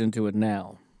so much into it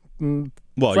now. Well,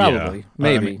 probably, yeah.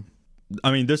 maybe.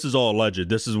 I mean, this is all alleged.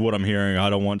 This is what I'm hearing. I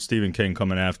don't want Stephen King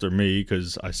coming after me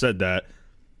because I said that,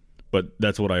 but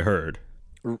that's what I heard.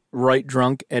 Write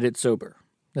drunk, edit sober.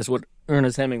 That's what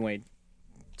Ernest Hemingway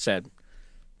said.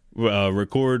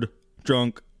 Record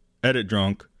drunk, edit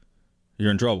drunk.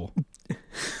 You're in trouble.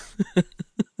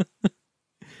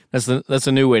 That's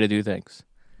a new way to do things.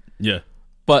 Yeah.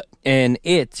 But in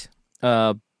It,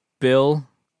 Bill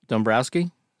Dombrowski,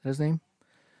 is his name?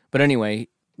 But anyway,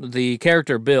 the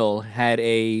character Bill had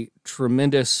a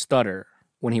tremendous stutter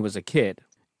when he was a kid.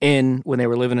 When they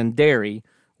were living in Derry,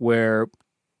 where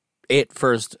It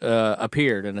first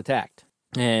appeared and attacked.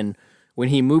 And when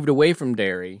he moved away from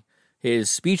Derry, his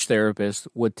speech therapist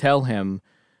would tell him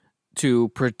to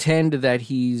pretend that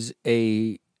he's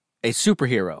a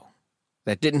superhero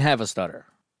that didn't have a stutter.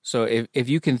 So if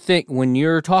you can think, when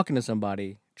you're talking to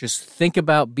somebody, just think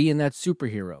about being that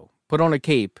superhero. Put on a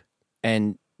cape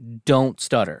and don't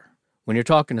stutter. When you're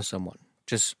talking to someone,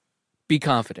 just be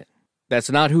confident. That's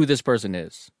not who this person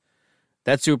is.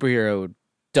 That superhero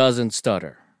doesn't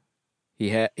stutter.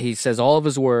 He says all of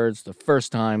his words the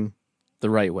first time the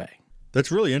right way.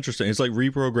 That's really interesting. It's like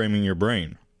reprogramming your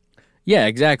brain. Yeah,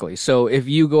 exactly. So if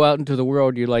you go out into the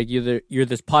world, you're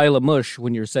this pile of mush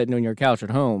when you're sitting on your couch at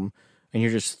home, and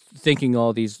you're just thinking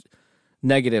all these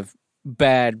negative,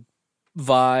 bad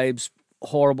vibes,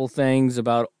 horrible things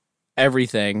about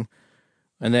everything,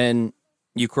 and then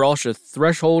you cross the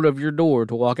threshold of your door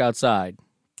to walk outside,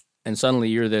 and suddenly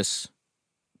you're this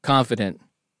confident,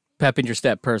 pep in your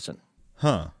step person.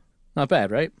 Huh. Not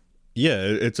bad, right? Yeah,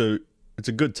 it's a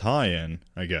good tie-in,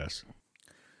 I guess.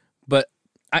 But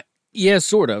yeah,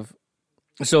 sort of.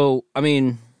 So, I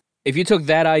mean, if you took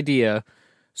that idea,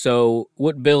 so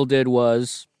what Bill did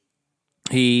was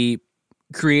he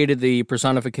created the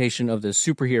personification of the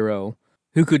superhero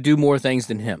who could do more things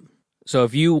than him. So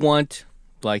if you want,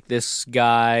 like this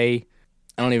guy,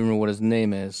 I don't even know what his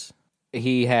name is.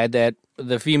 He had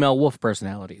the female wolf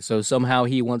personality. So somehow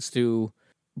he wants to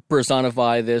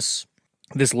personify this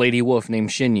lady wolf named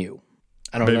Shinyu.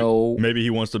 I don't know. Maybe he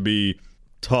wants to be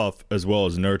tough as well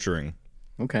as nurturing.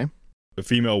 Okay. The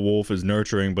female wolf is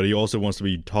nurturing, but he also wants to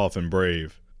be tough and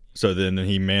brave. So then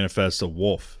he manifests a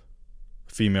wolf,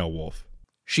 a female wolf.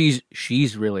 She's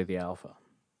really the alpha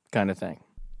kind of thing.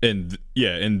 And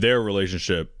yeah, in their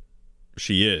relationship,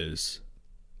 she is.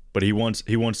 But he wants,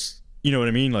 you know what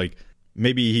I mean? Like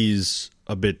maybe he's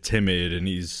a bit timid and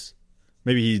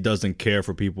maybe he doesn't care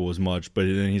for people as much, but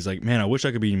then he's like, man, I wish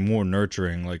I could be more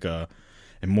nurturing,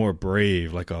 and more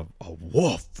brave, like a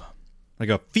wolf. Like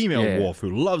a female wolf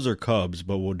who loves her cubs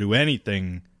but will do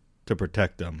anything to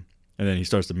protect them. And then he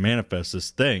starts to manifest this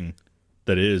thing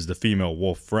that is the female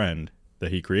wolf friend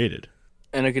that he created.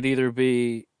 And it could either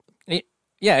be,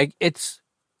 it's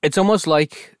almost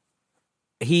like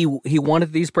he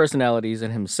wanted these personalities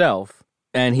in himself,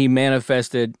 and he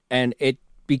manifested, and it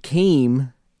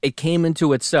came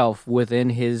into itself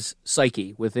within his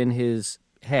psyche, within his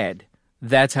head.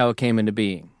 That's how it came into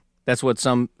being. That's what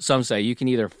some say. You can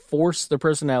either force the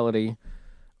personality,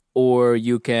 or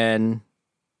you can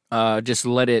just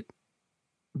let it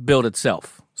build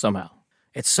itself somehow.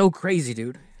 It's so crazy,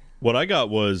 dude. What I got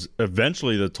was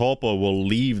eventually the tulpa will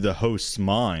leave the host's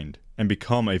mind and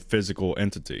become a physical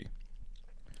entity.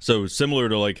 So similar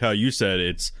to like how you said,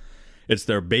 it's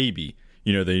their baby.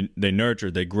 You know, they nurture,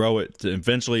 they grow it.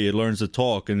 Eventually it learns to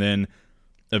talk, and then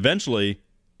eventually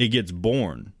it gets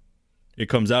born. It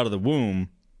comes out of the womb,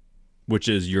 which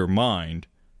is your mind,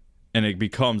 and it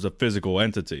becomes a physical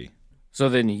entity. So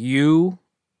then you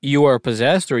are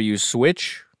possessed, or you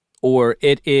switch, or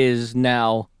it is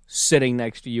now sitting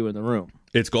next to you in the room.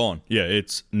 It's gone. Yeah,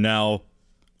 it's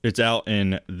out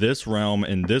in this realm,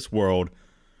 in this world,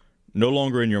 no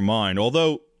longer in your mind.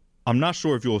 Although I'm not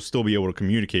sure if you'll still be able to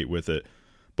communicate with it.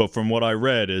 But from what I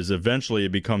read is eventually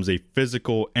it becomes a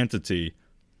physical entity.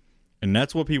 And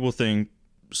that's what people think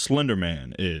Slender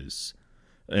Man is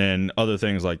and other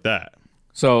things like that.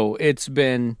 So it's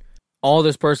been, all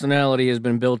this personality has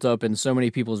been built up in so many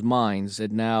people's minds.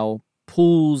 It now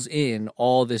pulls in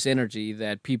all this energy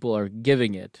that people are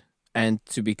giving it and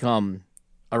to become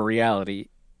a reality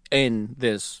in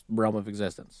this realm of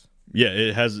existence. Yeah,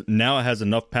 it has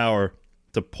enough power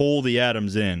to pull the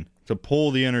atoms in, to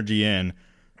pull the energy in,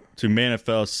 to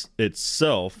manifest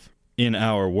itself in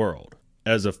our world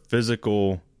as a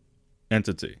physical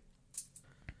entity.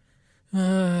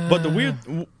 But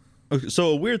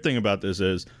a weird thing about this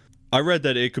is, I read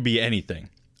that it could be anything.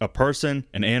 A person,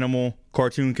 an animal,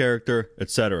 cartoon character,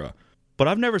 etc. But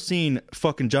I've never seen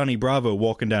fucking Johnny Bravo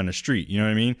walking down the street, you know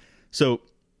what I mean? So,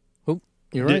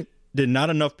 you're right. Did not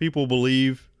enough people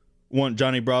want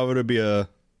Johnny Bravo to be a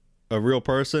real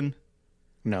person?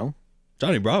 No.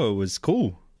 Johnny Bravo was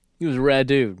cool. He was a rad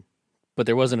dude, but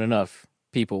there wasn't enough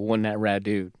people wanting that rad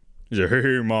dude. He's like,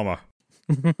 hey, mama.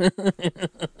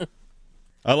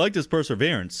 I like his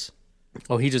perseverance.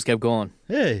 Oh, he just kept going.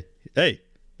 Hey,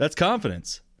 that's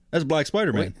confidence. That's Black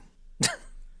Spider-Man.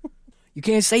 You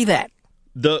can't say that.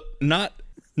 No,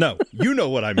 you know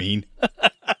what I mean.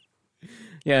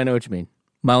 Yeah, I know what you mean.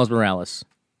 Miles Morales.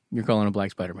 You're calling him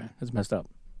Black Spider-Man. That's messed up.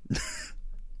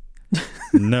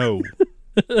 No.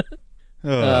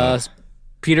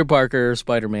 Peter Parker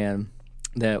Spider-Man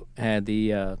that had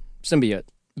the symbiote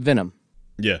Venom.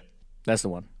 Yeah. That's the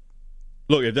one.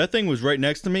 Look, if that thing was right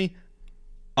next to me,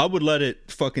 I would let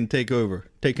it fucking take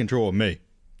control of me.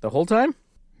 The whole time?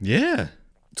 Yeah.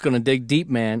 It's going to dig deep,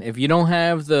 man. If you don't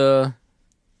have the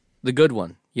good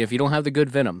one, if you don't have the good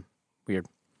Venom, weird,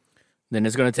 then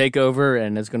it's going to take over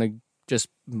and it's going to just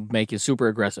make you super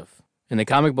aggressive. In the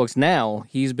comic books now,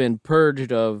 he's been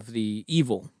purged of the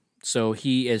evil, so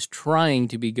he is trying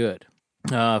to be good.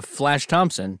 Flash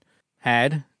Thompson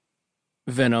had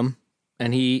Venom,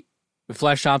 and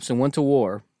Flash Thompson went to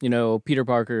war, Peter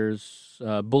Parker's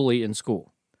bully in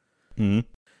school. Mm-hmm.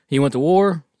 He went to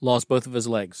war, lost both of his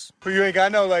legs. Well, you ain't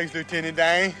got no legs, Lieutenant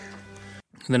Dane.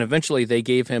 And then eventually they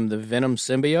gave him the Venom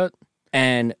symbiote,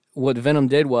 and what Venom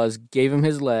did was gave him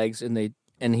his legs, and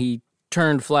he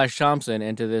turned Flash Thompson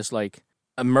into this like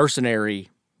a mercenary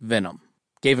Venom.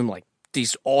 Gave him like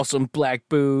these awesome black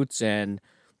boots, and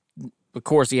of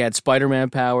course he had Spider-Man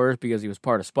powers because he was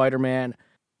part of Spider-Man.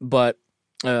 But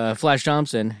Flash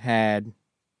Thompson had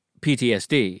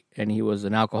PTSD, and he was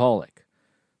an alcoholic.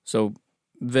 So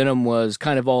Venom was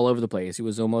kind of all over the place. He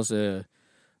was almost a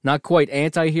not quite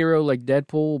anti-hero like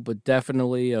Deadpool, but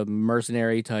definitely a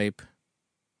mercenary type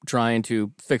trying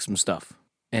to fix some stuff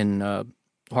in a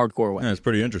hardcore way. Yeah, it's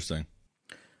pretty interesting.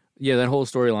 Yeah, that whole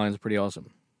storyline is pretty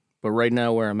awesome. But right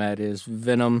now where I'm at is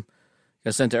Venom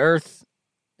got sent to Earth,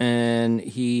 and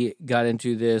he got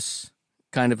into this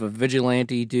kind of a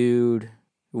vigilante dude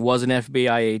who was an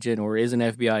FBI agent or is an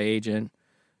FBI agent.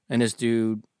 And this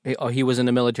dude, he was in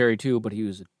the military too, but he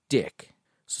was a dick.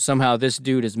 So somehow this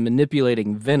dude is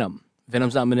manipulating Venom.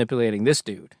 Venom's not manipulating this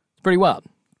dude. It's pretty wild.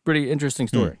 Pretty interesting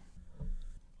story.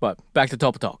 But back to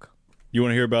Tulpa Talk. You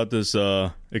want to hear about this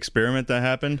experiment that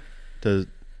happened to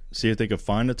see if they could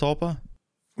find the Tulpa?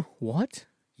 What?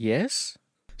 Yes?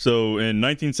 So in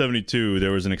 1972,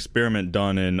 there was an experiment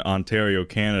done in Ontario,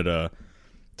 Canada,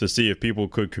 to see if people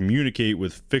could communicate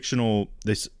with fictional,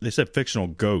 they said fictional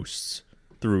ghosts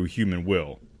through human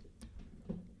will.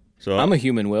 So I'm a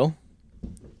human will.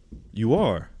 You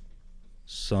are.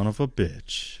 Son of a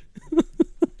bitch.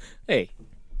 Hey,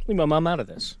 leave my mom out of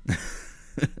this.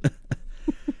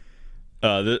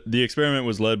 The experiment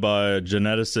was led by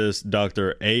geneticist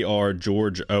Dr. A.R.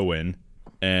 George Owen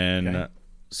and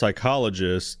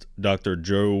psychologist Dr.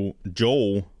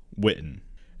 Joel Witten.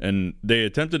 And they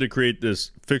attempted to create this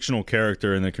fictional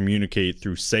character and then communicate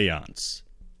through seance.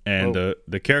 And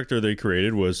the character they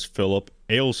created was Philip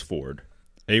Aylesford.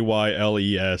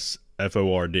 Aylesford.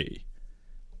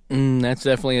 That's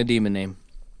definitely a demon name.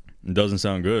 It doesn't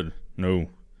sound good. No.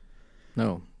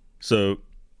 So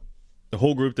the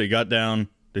whole group, they sat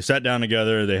down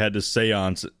together. They had this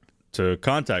seance to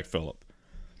contact Philip.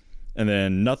 And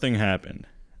then nothing happened.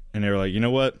 And they were like, you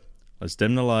know what? Let's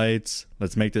dim the lights.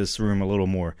 Let's make this room a little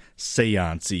more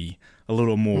seance-y, a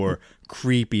little more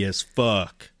creepy as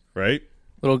fuck, right?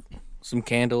 Some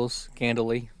candles,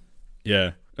 candlely.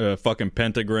 Yeah, a fucking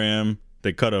pentagram.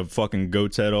 They cut a fucking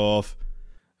goat's head off.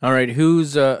 All right, how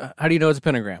do you know it's a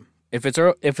pentagram? If it's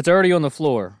already on the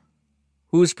floor,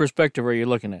 whose perspective are you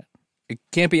looking at? It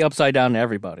can't be upside down to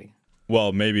everybody.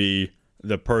 Well, maybe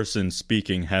the person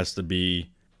speaking has to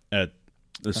be at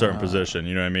a certain position.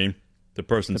 You know what I mean? The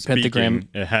person speaking, pentagram,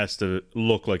 it has to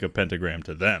look like a pentagram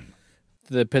to them.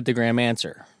 The pentagram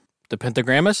answer. The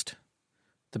pentagrammist?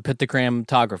 The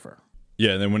pentagramtographer.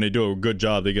 Yeah, and then when they do a good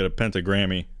job, they get a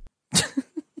pentagrammy.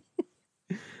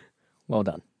 Well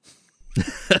done.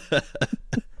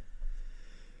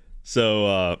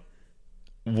 So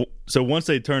once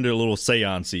they turned it a little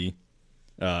seance-y,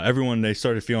 everyone, they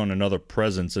started feeling another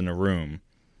presence in the room.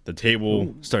 The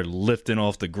table started lifting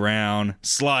off the ground,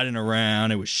 sliding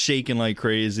around. It was shaking like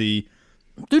crazy.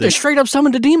 Dude, they straight up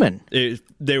summoned a demon.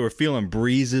 They were feeling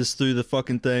breezes through the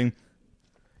fucking thing.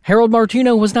 Harold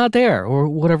Martino was not there, or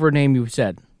whatever name you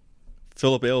said.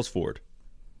 Philip Aylesford.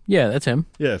 Yeah, that's him.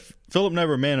 Yeah, Philip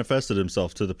never manifested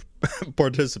himself to the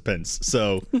participants.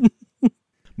 So,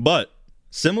 but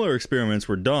similar experiments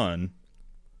were done,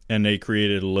 and they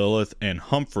created Lilith and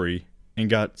Humphrey and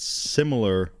got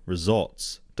similar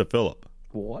results to Philip.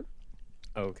 What?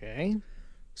 Okay.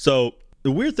 So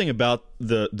the weird thing about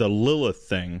the Lilith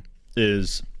thing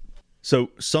is, so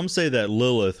some say that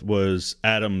Lilith was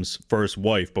Adam's first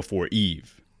wife before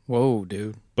Eve. Whoa,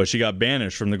 dude. But she got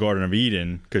banished from the Garden of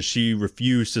Eden because she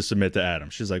refused to submit to Adam.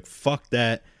 She's like, fuck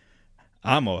that.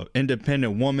 I'm an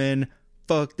independent woman.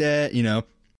 Fuck that, you know.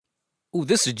 Ooh,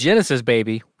 this is Genesis,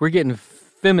 baby. We're getting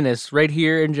feminists right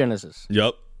here in Genesis.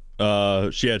 Yep.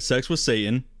 She had sex with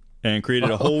Satan and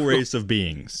created a whole race of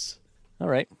beings. All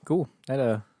right, cool.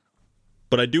 But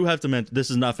I do have to mention, this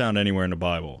is not found anywhere in the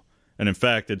Bible. And in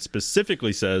fact, it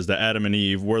specifically says that Adam and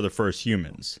Eve were the first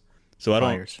humans. So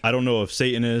I don't know if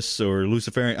Satanists or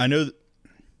Luciferian. I know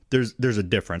there's a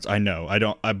difference. I know.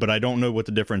 But I don't know what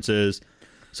the difference is.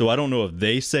 So I don't know if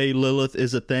they say Lilith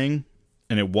is a thing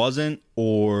and it wasn't,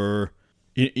 or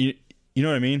you know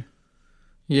what I mean?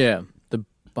 Yeah, the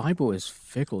Bible is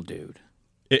fickle, dude.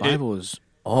 The Bible is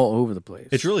all over the place.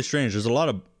 It's really strange. There's a lot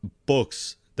of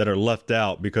books that are left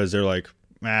out because they're like,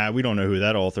 we don't know who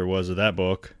that author was of that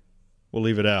book. We'll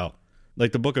leave it out.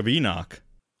 Like the Book of Enoch.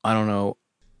 I don't know.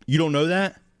 You don't know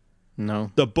that?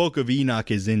 No. The Book of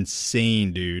Enoch is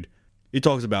insane, dude. It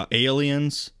talks about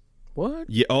aliens. What?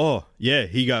 Yeah. Oh, yeah.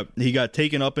 He got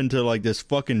taken up into like this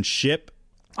fucking ship.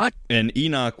 What? And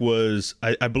Enoch was,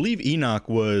 I believe Enoch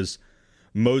was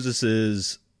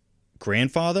Moses's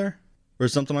grandfather or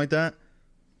something like that.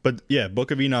 But yeah,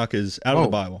 Book of Enoch is out of the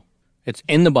Bible. It's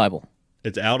in the Bible.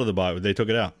 It's out of the Bible. They took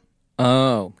it out.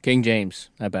 Oh, King James,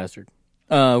 that bastard.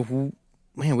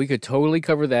 Man, we could totally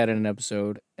cover that in an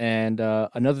episode. And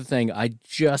another thing, I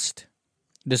just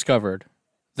discovered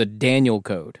the Daniel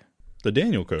Code. The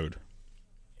Daniel Code.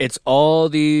 It's all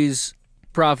these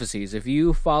prophecies. If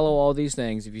you follow all these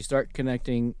things, if you start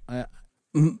connecting,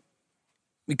 you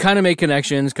kind of make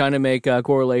connections, kind of make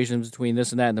correlations between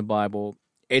this and that in the Bible.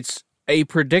 It's a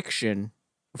prediction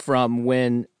from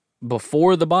when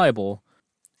before the Bible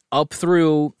up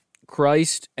through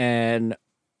Christ and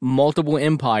multiple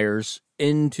empires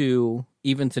into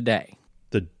even today.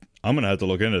 I'm going to have to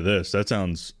look into this. That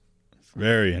sounds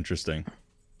very interesting.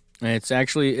 It's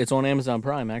on Amazon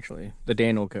Prime, actually, the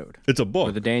Daniel Code. It's a book.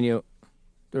 Or the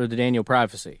Daniel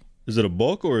Prophecy. Is it a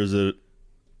book or is it?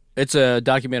 It's a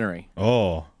documentary.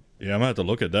 Oh, yeah, I'm going to have to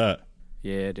look at that.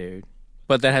 Yeah, dude.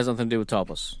 But that has nothing to do with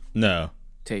Taupos. No.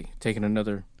 Taking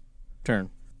another turn.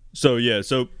 So, yeah,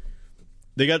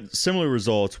 they got similar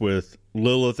results with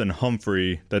Lilith and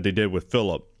Humphrey that they did with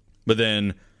Philip. But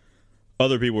then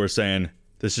other people were saying,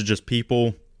 this is just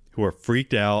people who are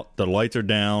freaked out. The lights are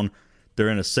down. They're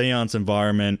in a seance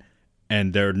environment,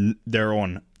 and they're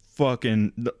on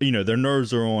fucking, their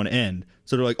nerves are on end.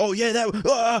 So they're like, oh, yeah,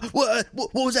 what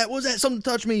was that? What was that? Something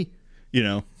touched me,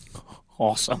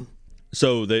 Awesome.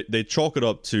 So they chalk it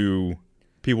up to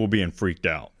people being freaked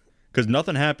out. Because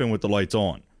nothing happened with the lights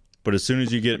on. But as soon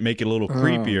as you make it a little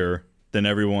creepier, then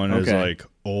everyone is like,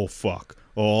 oh, fuck.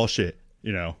 Oh, shit.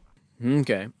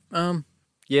 Okay.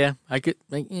 Yeah, I could,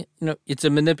 it's a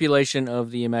manipulation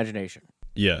of the imagination.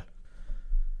 Yeah.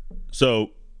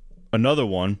 So, another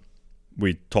one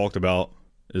we talked about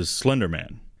is Slender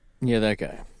Man. Yeah, that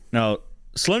guy. Now,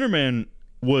 Slender Man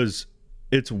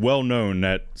it's well known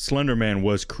that Slender Man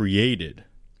was created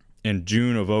in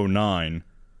June of 2009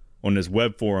 on this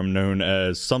web forum known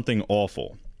as Something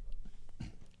Awful.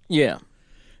 Yeah.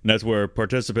 And that's where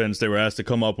participants, they were asked to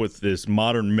come up with this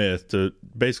modern myth to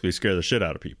basically scare the shit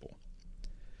out of people.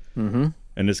 Mm-hmm.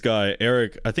 And this guy,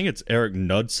 Eric, I think it's Eric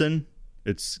Knudsen.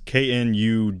 It's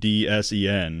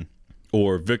Knudsen,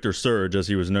 or Victor Surge, as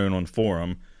he was known on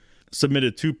forum,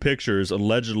 submitted 2 pictures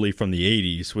allegedly from the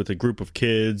 80s with a group of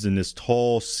kids and this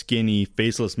tall, skinny,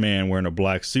 faceless man wearing a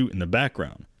black suit in the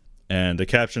background. And the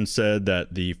caption said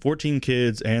that the 14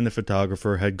 kids and the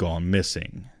photographer had gone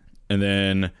missing. And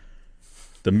then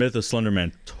the myth of Slender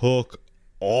Man took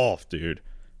off, dude.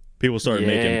 People started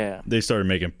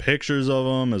making pictures of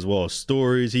him as well as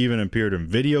stories. He even appeared in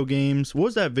video games. What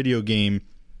was that video game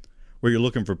where you're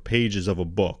looking for pages of a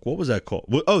book? What was that called?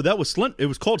 Oh, that was it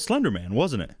was called Slender Man,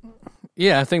 wasn't it?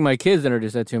 Yeah, I think my kids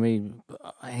introduced that to me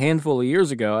a handful of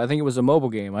years ago. I think it was a mobile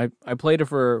game. I played it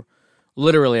for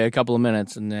literally a couple of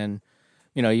minutes, and then,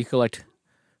 you collect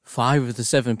 5 of the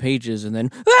 7 pages, and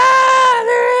then,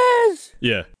 there is!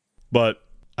 Yeah, but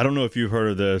I don't know if you've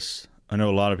heard of this. I know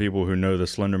a lot of people who know the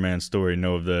Slender Man story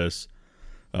know of this.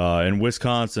 In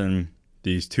Wisconsin,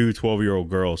 these 2 12-year-old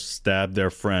girls stabbed their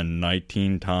friend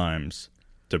 19 times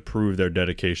to prove their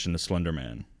dedication to Slender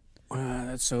Man. Wow,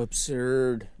 that's so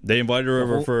absurd. They invited her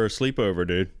over for a sleepover,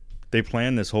 dude. They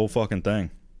planned this whole fucking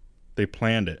thing. They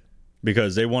planned it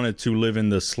because they wanted to live in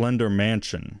the Slender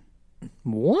Mansion.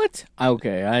 What?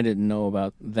 Okay, I didn't know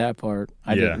about that part.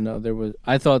 I didn't know there was.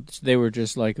 I thought they were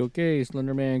just like, okay,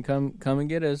 Slender Man, come and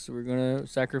get us. We're gonna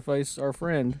sacrifice our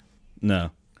friend.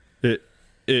 No,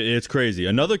 it's crazy.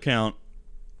 Another count.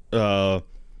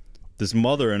 This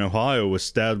mother in Ohio was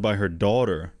stabbed by her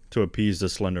daughter to appease the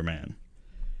Slender Man,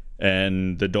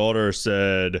 and the daughter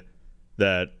said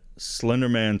that Slender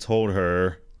Man told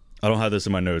her. I don't have this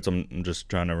in my notes. I'm just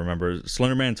trying to remember.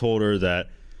 Slender Man told her that,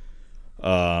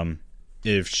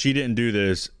 if she didn't do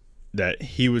this, that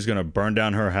he was going to burn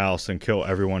down her house and kill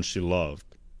everyone she loved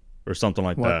or something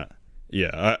like that.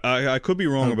 Yeah, I could be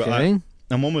wrong, but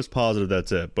I'm almost positive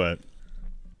that's it. But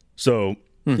so,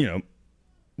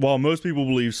 while most people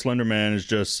believe Slender Man is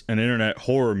just an internet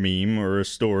horror meme or a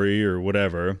story or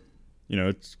whatever,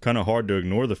 it's kind of hard to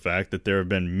ignore the fact that there have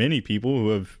been many people who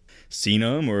have seen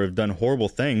him or have done horrible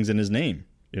things in his name,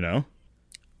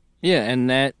 Yeah, and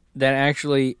that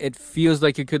actually, it feels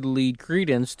like it could lead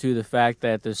credence to the fact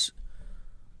that this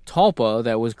tulpa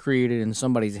that was created in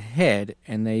somebody's head,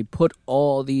 and they put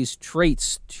all these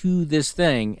traits to this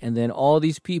thing, and then all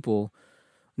these people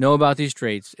know about these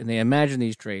traits, and they imagine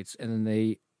these traits, and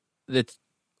then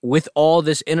with all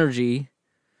this energy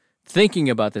thinking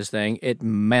about this thing, it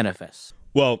manifests.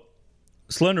 Well,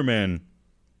 Slender Man,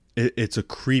 it's a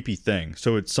creepy thing,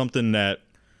 so it's something that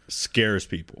scares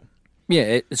people.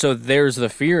 Yeah, so there's the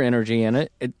fear energy in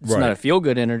it. It's not a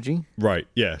feel-good energy. Right,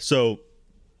 yeah. So,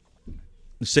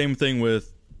 the same thing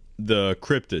with the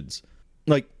cryptids.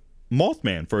 Like,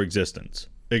 Mothman, for instance,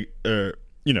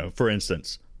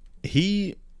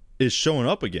 he is showing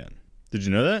up again. Did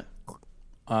you know that?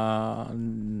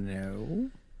 No.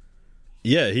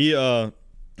 Yeah,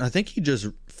 I think he just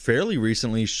fairly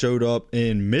recently showed up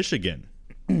in Michigan.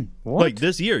 What? Like,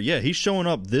 this year. Yeah, he's showing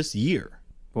up this year.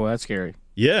 Boy, that's scary.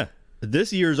 Yeah.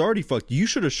 This year's already fucked. You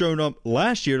should have shown up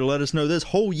last year to let us know this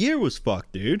whole year was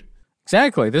fucked, dude.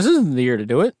 Exactly. This isn't the year to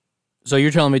do it. So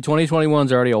you're telling me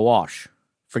 2021's already a wash.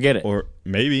 Forget it. Or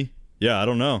maybe. Yeah, I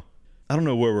don't know. I don't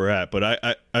know where we're at,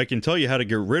 but I can tell you how to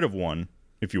get rid of one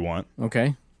if you want.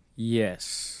 Okay.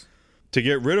 Yes. To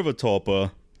get rid of a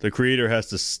tulpa, the creator has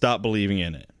to stop believing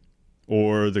in it.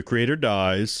 Or the creator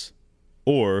dies,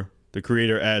 or the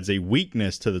creator adds a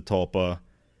weakness to the tulpa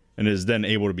and is then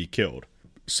able to be killed.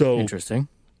 So interesting.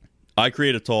 I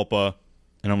create a tulpa,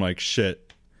 and I'm like,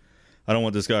 shit, I don't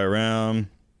want this guy around.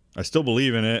 I still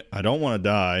believe in it. I don't want to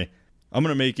die. I'm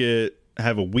going to make it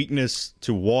have a weakness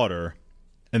to water,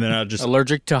 and then I'll just...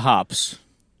 Allergic to hops.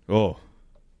 Oh,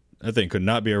 that thing could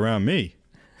not be around me.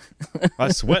 I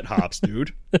sweat hops,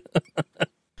 dude.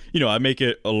 I make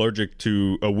it allergic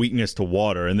to a weakness to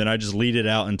water, and then I just lead it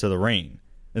out into the rain,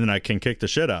 and then I can kick the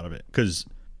shit out of it, because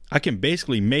I can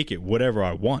basically make it whatever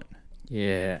I want.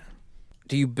 Yeah.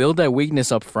 Do you build that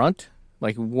weakness up front?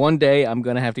 Like, one day I'm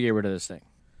going to have to get rid of this thing.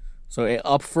 So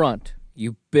up front,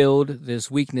 you build this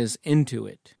weakness into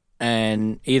it.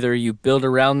 And either you build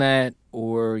around that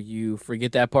or you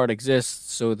forget that part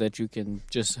exists so that you can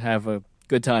just have a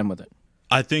good time with it.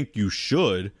 I think you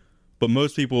should, but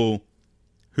most people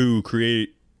who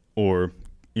create or,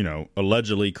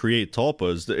 allegedly create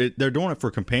tulpas, they're doing it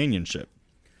for companionship.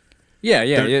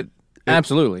 Yeah,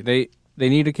 absolutely. They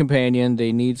need a companion.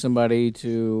 They need somebody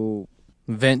to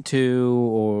vent to,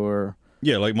 or...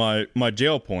 Yeah, like my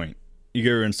jail point.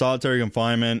 You're in solitary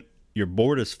confinement, you're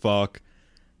bored as fuck,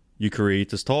 you create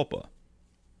this tulpa.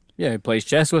 Yeah, he plays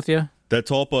chess with you. That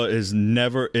tulpa is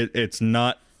never... It's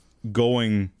not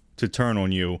going to turn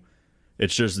on you.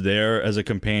 It's just there as a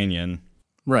companion.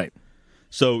 Right.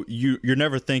 So you're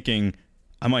never thinking,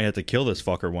 I might have to kill this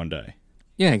fucker one day.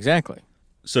 Yeah, exactly.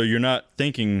 So you're not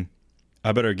thinking,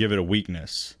 I better give it a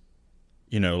weakness.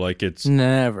 Like it's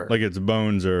Never. like its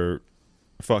bones are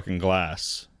fucking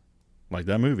glass. Like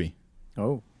that movie.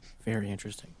 Oh, very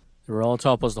interesting. They were all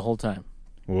Talpas the whole time.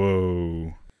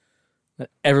 Whoa. That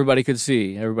everybody could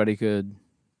see, everybody could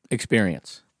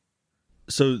experience.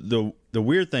 So the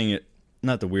weird thing,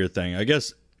 not the weird thing, I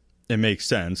guess it makes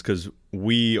sense because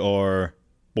we are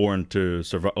born to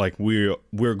survive. Like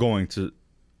we're going to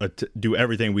do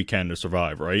everything we can to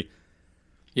survive, right?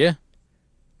 Yeah.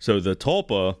 So the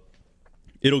Tulpa,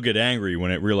 it'll get angry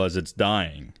when it realizes it's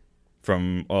dying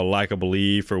from a lack of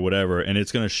belief or whatever, and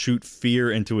it's going to shoot fear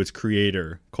into its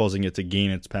creator, causing it to gain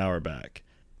its power back.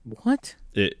 What?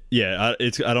 I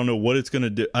don't know what it's going to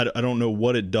do. I don't know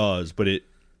what it does, but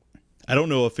I don't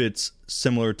know if it's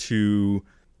similar to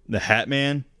the Hat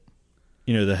Man.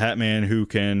 The Hat Man who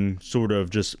can sort of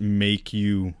just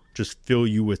fill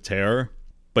you with terror.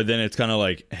 But then it's kind of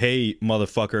like, hey,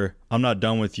 motherfucker, I'm not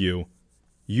done with you.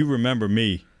 You remember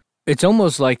me. It's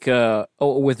almost like a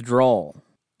withdrawal.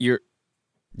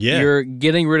 You're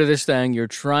getting rid of this thing. You're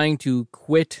trying to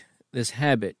quit this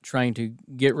habit, trying to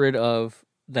get rid of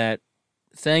that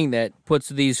thing that puts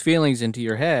these feelings into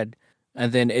your head,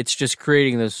 and then it's just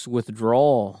creating this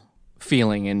withdrawal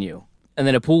feeling in you. And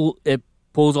then it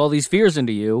pulls all these fears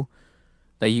into you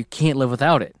that you can't live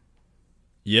without it.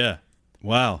 Yeah.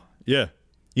 Wow. Yeah.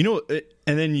 And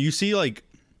then you see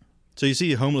you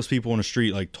see homeless people on the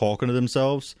street like talking to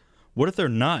themselves. What if they're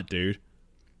not, dude?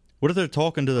 What if they're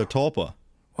talking to their Tulpa?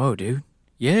 Whoa, dude.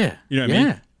 Yeah. You know what I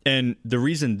mean? And the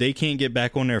reason they can't get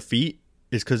back on their feet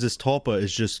is because this Tulpa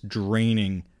is just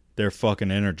draining their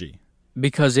fucking energy.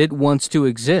 Because it wants to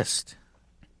exist.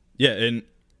 Yeah, and,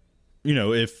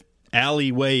 if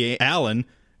Alleyway Allen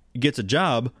gets a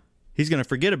job, he's going to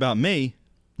forget about me.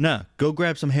 Nah, go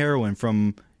grab some heroin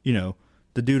from,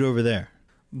 the dude over there.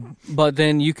 But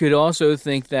then you could also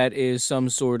think that is some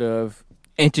sort of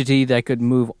entity that could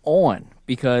move on.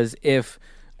 Because if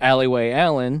Alleyway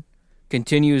Allen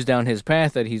continues down his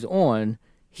path that he's on,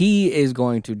 he is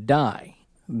going to die.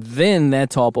 Then that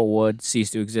Tulpa would cease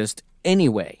to exist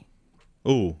anyway.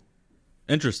 Ooh,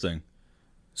 interesting.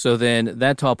 So then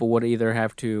that Tulpa would either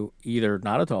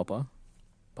not a Tulpa,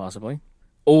 possibly,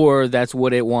 or that's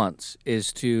what it wants,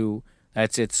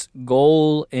 that's its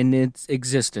goal in its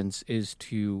existence, is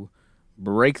to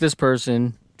break this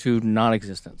person to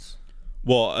non-existence.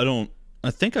 Well,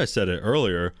 I think I said it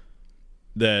earlier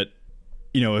that,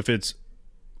 if it's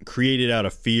created out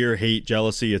of fear, hate,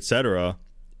 jealousy, etc.,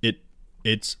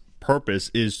 its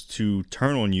purpose is to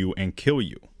turn on you and kill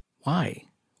you. Why?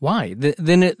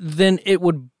 Then it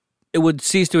would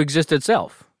cease to exist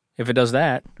itself if it does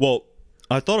that. Well,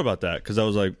 I thought about that because I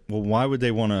was like, well, why would they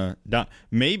want to die?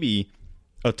 Maybe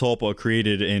a Tulpa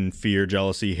created in fear,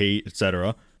 jealousy, hate,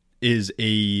 etc., is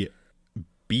a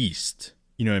beast.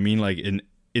 You know what I mean? Like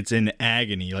it's in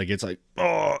agony. Like it's like,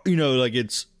 oh, like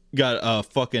it's got a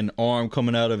fucking arm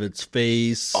coming out of its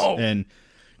face, and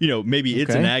maybe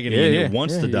it's in agony and it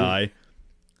wants to die,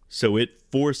 so it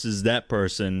forces that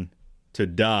person to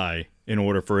die in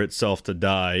order for itself to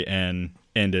die and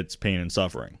end its pain and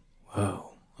suffering.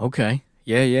 Whoa. Okay.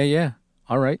 Yeah.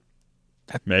 All right.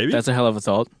 Maybe. That's a hell of a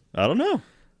thought. I don't know.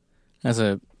 That's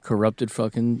a corrupted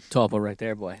fucking Tulpa right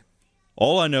there, boy.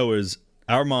 All I know is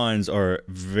our minds are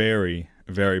very,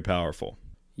 very powerful.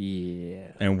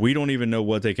 Yeah. And we don't even know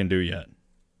what they can do yet.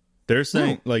 They're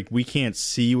saying, we can't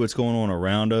see what's going on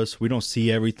around us. We don't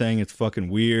see everything. It's fucking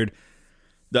weird.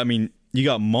 I mean, you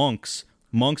got monks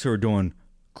who are doing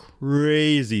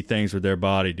crazy things with their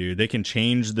body, dude. They can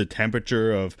change the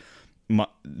temperature of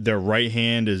their right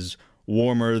hand is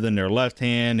warmer than their left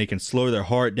hand. They can slow their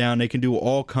heart down. They can do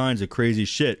all kinds of crazy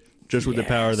shit just with the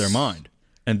power of their mind.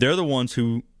 And they're the ones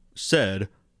who said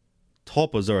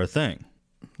Tulpas are a thing.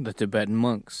 The Tibetan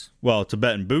monks. Well,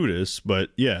 Tibetan Buddhists, but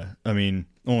yeah, I mean,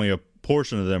 only a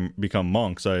portion of them become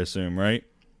monks, I assume, right?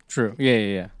 True.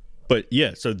 Yeah. But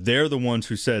yeah, so they're the ones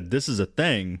who said this is a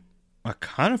thing. I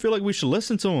kind of feel like we should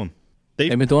listen to them.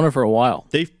 They've been doing it for a while.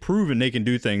 They've proven they can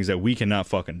do things that we cannot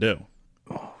fucking do.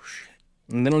 Oh shit!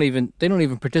 And they don't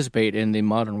even participate in the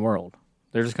modern world.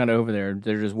 They're just kind of over there.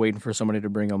 They're just waiting for somebody to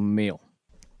bring them a meal.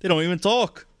 They don't even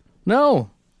talk. No,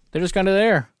 they're just kind of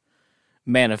there,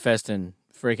 manifesting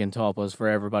freaking Tulpas for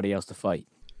everybody else to fight.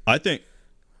 I think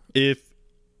if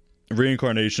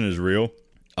reincarnation is real,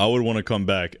 I would want to come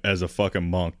back as a fucking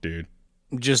monk, dude.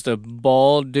 Just a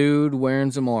bald dude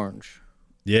wearing some orange.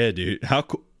 Yeah, dude. How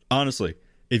cool. Honestly,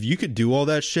 if you could do all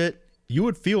that shit, you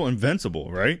would feel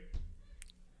invincible, right?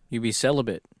 You be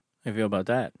celibate. How you feel about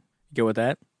that? You go with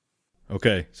that?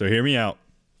 Okay, so hear me out.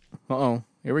 Uh-oh.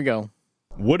 Here we go.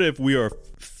 What if we are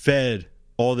fed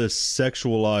all this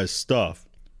sexualized stuff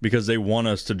because they want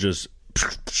us to just,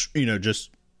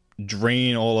 just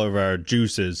drain all of our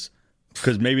juices?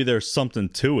 Because maybe there's something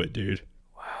to it, dude.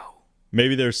 Wow.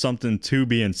 Maybe there's something to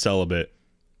being celibate,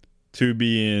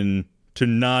 to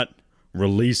not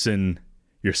releasing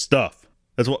your stuff.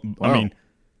 That's what I mean.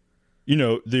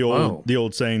 The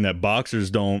old saying that boxers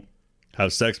don't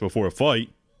have sex before a fight.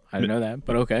 I didn't know that,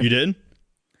 but okay. You didn't?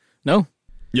 No.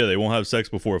 Yeah, they won't have sex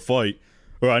before a fight.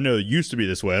 Or I know it used to be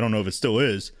this way. I don't know if it still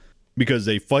is. Because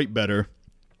they fight better.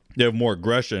 They have more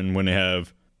aggression when they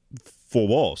have full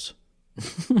walls.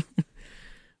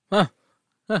 Huh.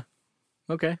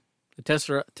 Okay. The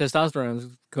testosterone is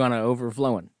kind of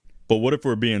overflowing. But what if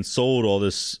we're being sold all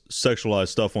this sexualized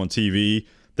stuff on TV?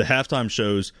 The halftime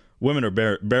shows, women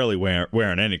are barely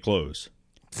wearing any clothes.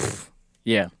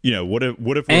 Yeah. What if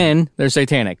we're, And they're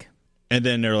satanic. and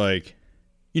then they're like,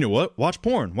 you know what? Watch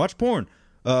porn. Look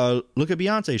at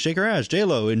Beyonce, shake her ass.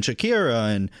 J-Lo and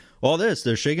Shakira and all this.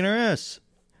 They're shaking her ass.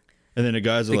 And then the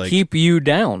guys are To like, keep you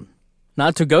down.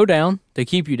 Not to go down, to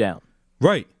keep you down.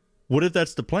 right. What if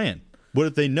that's the plan? What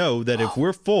if they know that if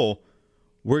we're full,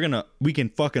 we can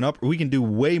fucking up, or we can do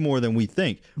way more than we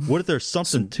think? What if there's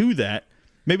something to that?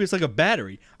 Maybe it's like a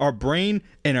battery. Our brain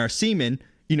and our semen,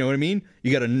 you know what I mean?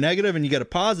 You got a negative and you got a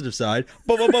positive side.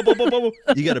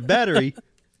 You got a battery.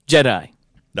 Jedi.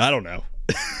 I don't know.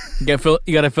 You got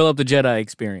to fill up the Jedi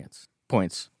experience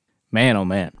points. Man, oh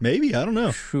man. Maybe. I don't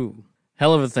know. Phew.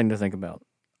 Hell of a thing to think about.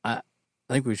 I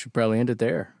think we should probably end it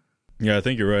there. Yeah, I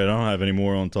think you're right. I don't have any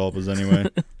more on tapas anyway.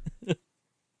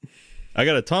 I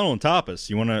got a ton on tapas.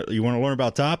 You wanna learn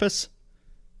about tapas?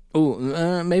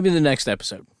 Oh, maybe the next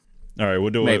episode. All right,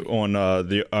 we'll do Maybe. it on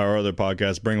our other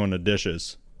podcast. Bring on the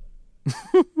dishes.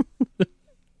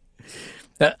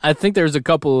 I think there's a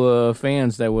couple of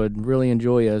fans that would really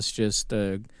enjoy us just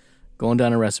going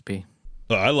down a recipe.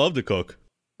 I love to cook.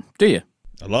 Do you?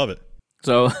 I love it.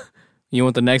 So you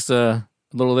want the next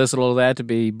little this, a little that to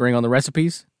be bring on the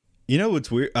recipes? You know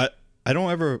what's weird? I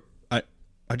don't ever I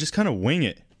just kind of wing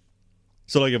it.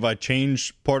 So like if I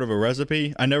change part of a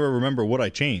recipe, I never remember what I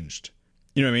changed.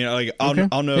 You know what I mean? Like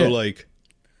I'll know like,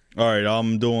 all right,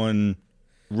 I'm doing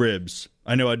ribs.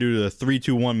 I know I do the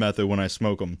 3-2-1 method when I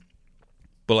smoke them.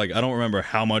 But like I don't remember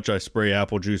how much I spray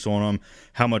apple juice on them,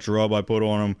 how much rub I put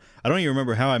on them. I don't even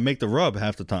remember how I make the rub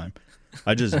half the time.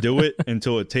 I just do it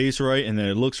until it tastes right, and then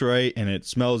it looks right, and it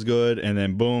smells good, and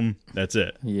then boom, that's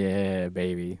it. Yeah,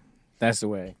 baby. That's the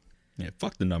way. Yeah,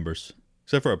 fuck the numbers.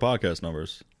 Except for our podcast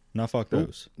numbers. Not fuck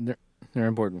those. They're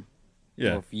important.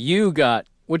 Yeah. So if you got,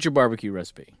 what's your barbecue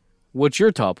recipe? What's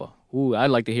your tapa? Ooh,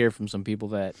 I'd like to hear from some people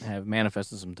that have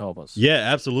manifested some tapas. Yeah,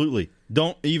 absolutely.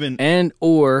 Don't even... And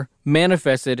or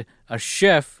manifested a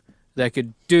chef that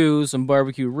could do some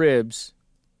barbecue ribs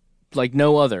like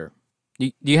no other.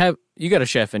 You got a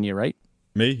chef in you, right?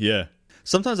 Me? Yeah.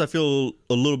 Sometimes I feel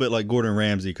a little bit like Gordon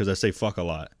Ramsay because I say fuck a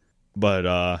lot.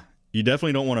 But you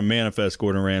definitely don't want to manifest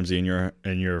Gordon Ramsay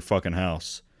in your fucking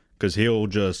house because he'll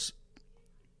just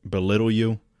belittle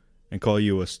you and call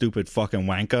you a stupid fucking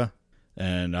wanker.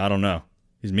 And I don't know.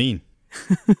 He's mean.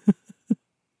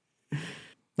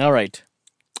 All right.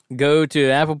 Go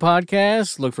to Apple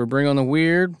Podcasts, look for Bring on the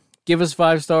Weird. Give us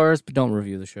 5 stars, but don't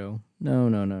review the show. No.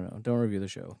 Don't review the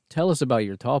show. Tell us about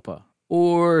your tapa.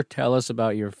 Or tell us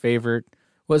about your favorite.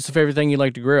 What's the favorite thing you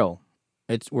like to grill?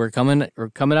 We're coming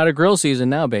out of grill season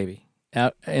now, baby.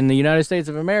 Out in the United States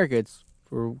of America,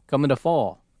 we're coming to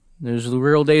fall. The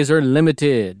grill days are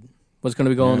limited. What's going to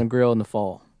be going on the grill in the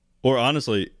fall? Or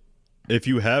honestly, if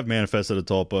you have manifested a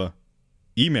tulpa,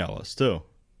 email us too.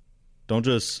 Don't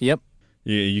just... Yep.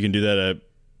 You can do that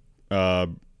at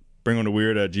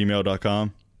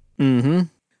bringontheweird@gmail.com. Mm-hmm.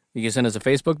 You can send us a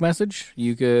Facebook message.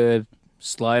 You could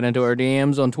slide into our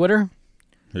DMs on Twitter.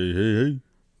 Hey.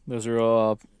 Those are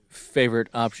all favorite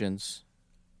options.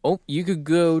 Oh, you could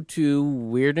go to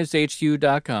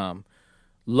weirdnesshq.com,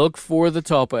 look for the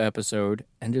Tulpa episode,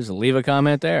 and just leave a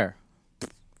comment there.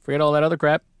 Forget all that other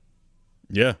crap.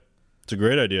 Yeah, it's a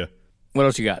great idea. What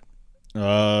else you got?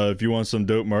 If you want some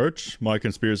dope merch,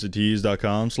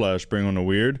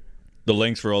 myconspiracytees.com/bringontheweird. The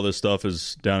links for all this stuff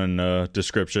is down in the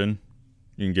description.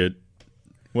 You can get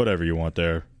whatever you want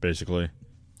there, basically.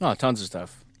 Oh, tons of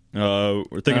stuff. We're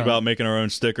thinking about making our own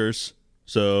stickers.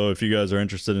 So if you guys are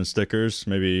interested in stickers,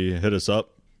 maybe hit us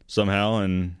up somehow,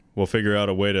 and we'll figure out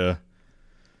a way to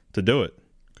do it.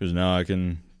 Because now I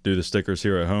can do the stickers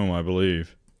here at home, I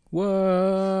believe. What?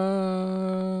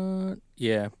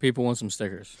 Yeah, people want some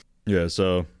stickers. Yeah,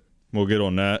 so we'll get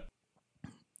on that.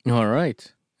 All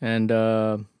right. And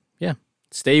yeah,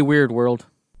 stay weird, world.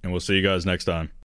 And we'll see you guys next time.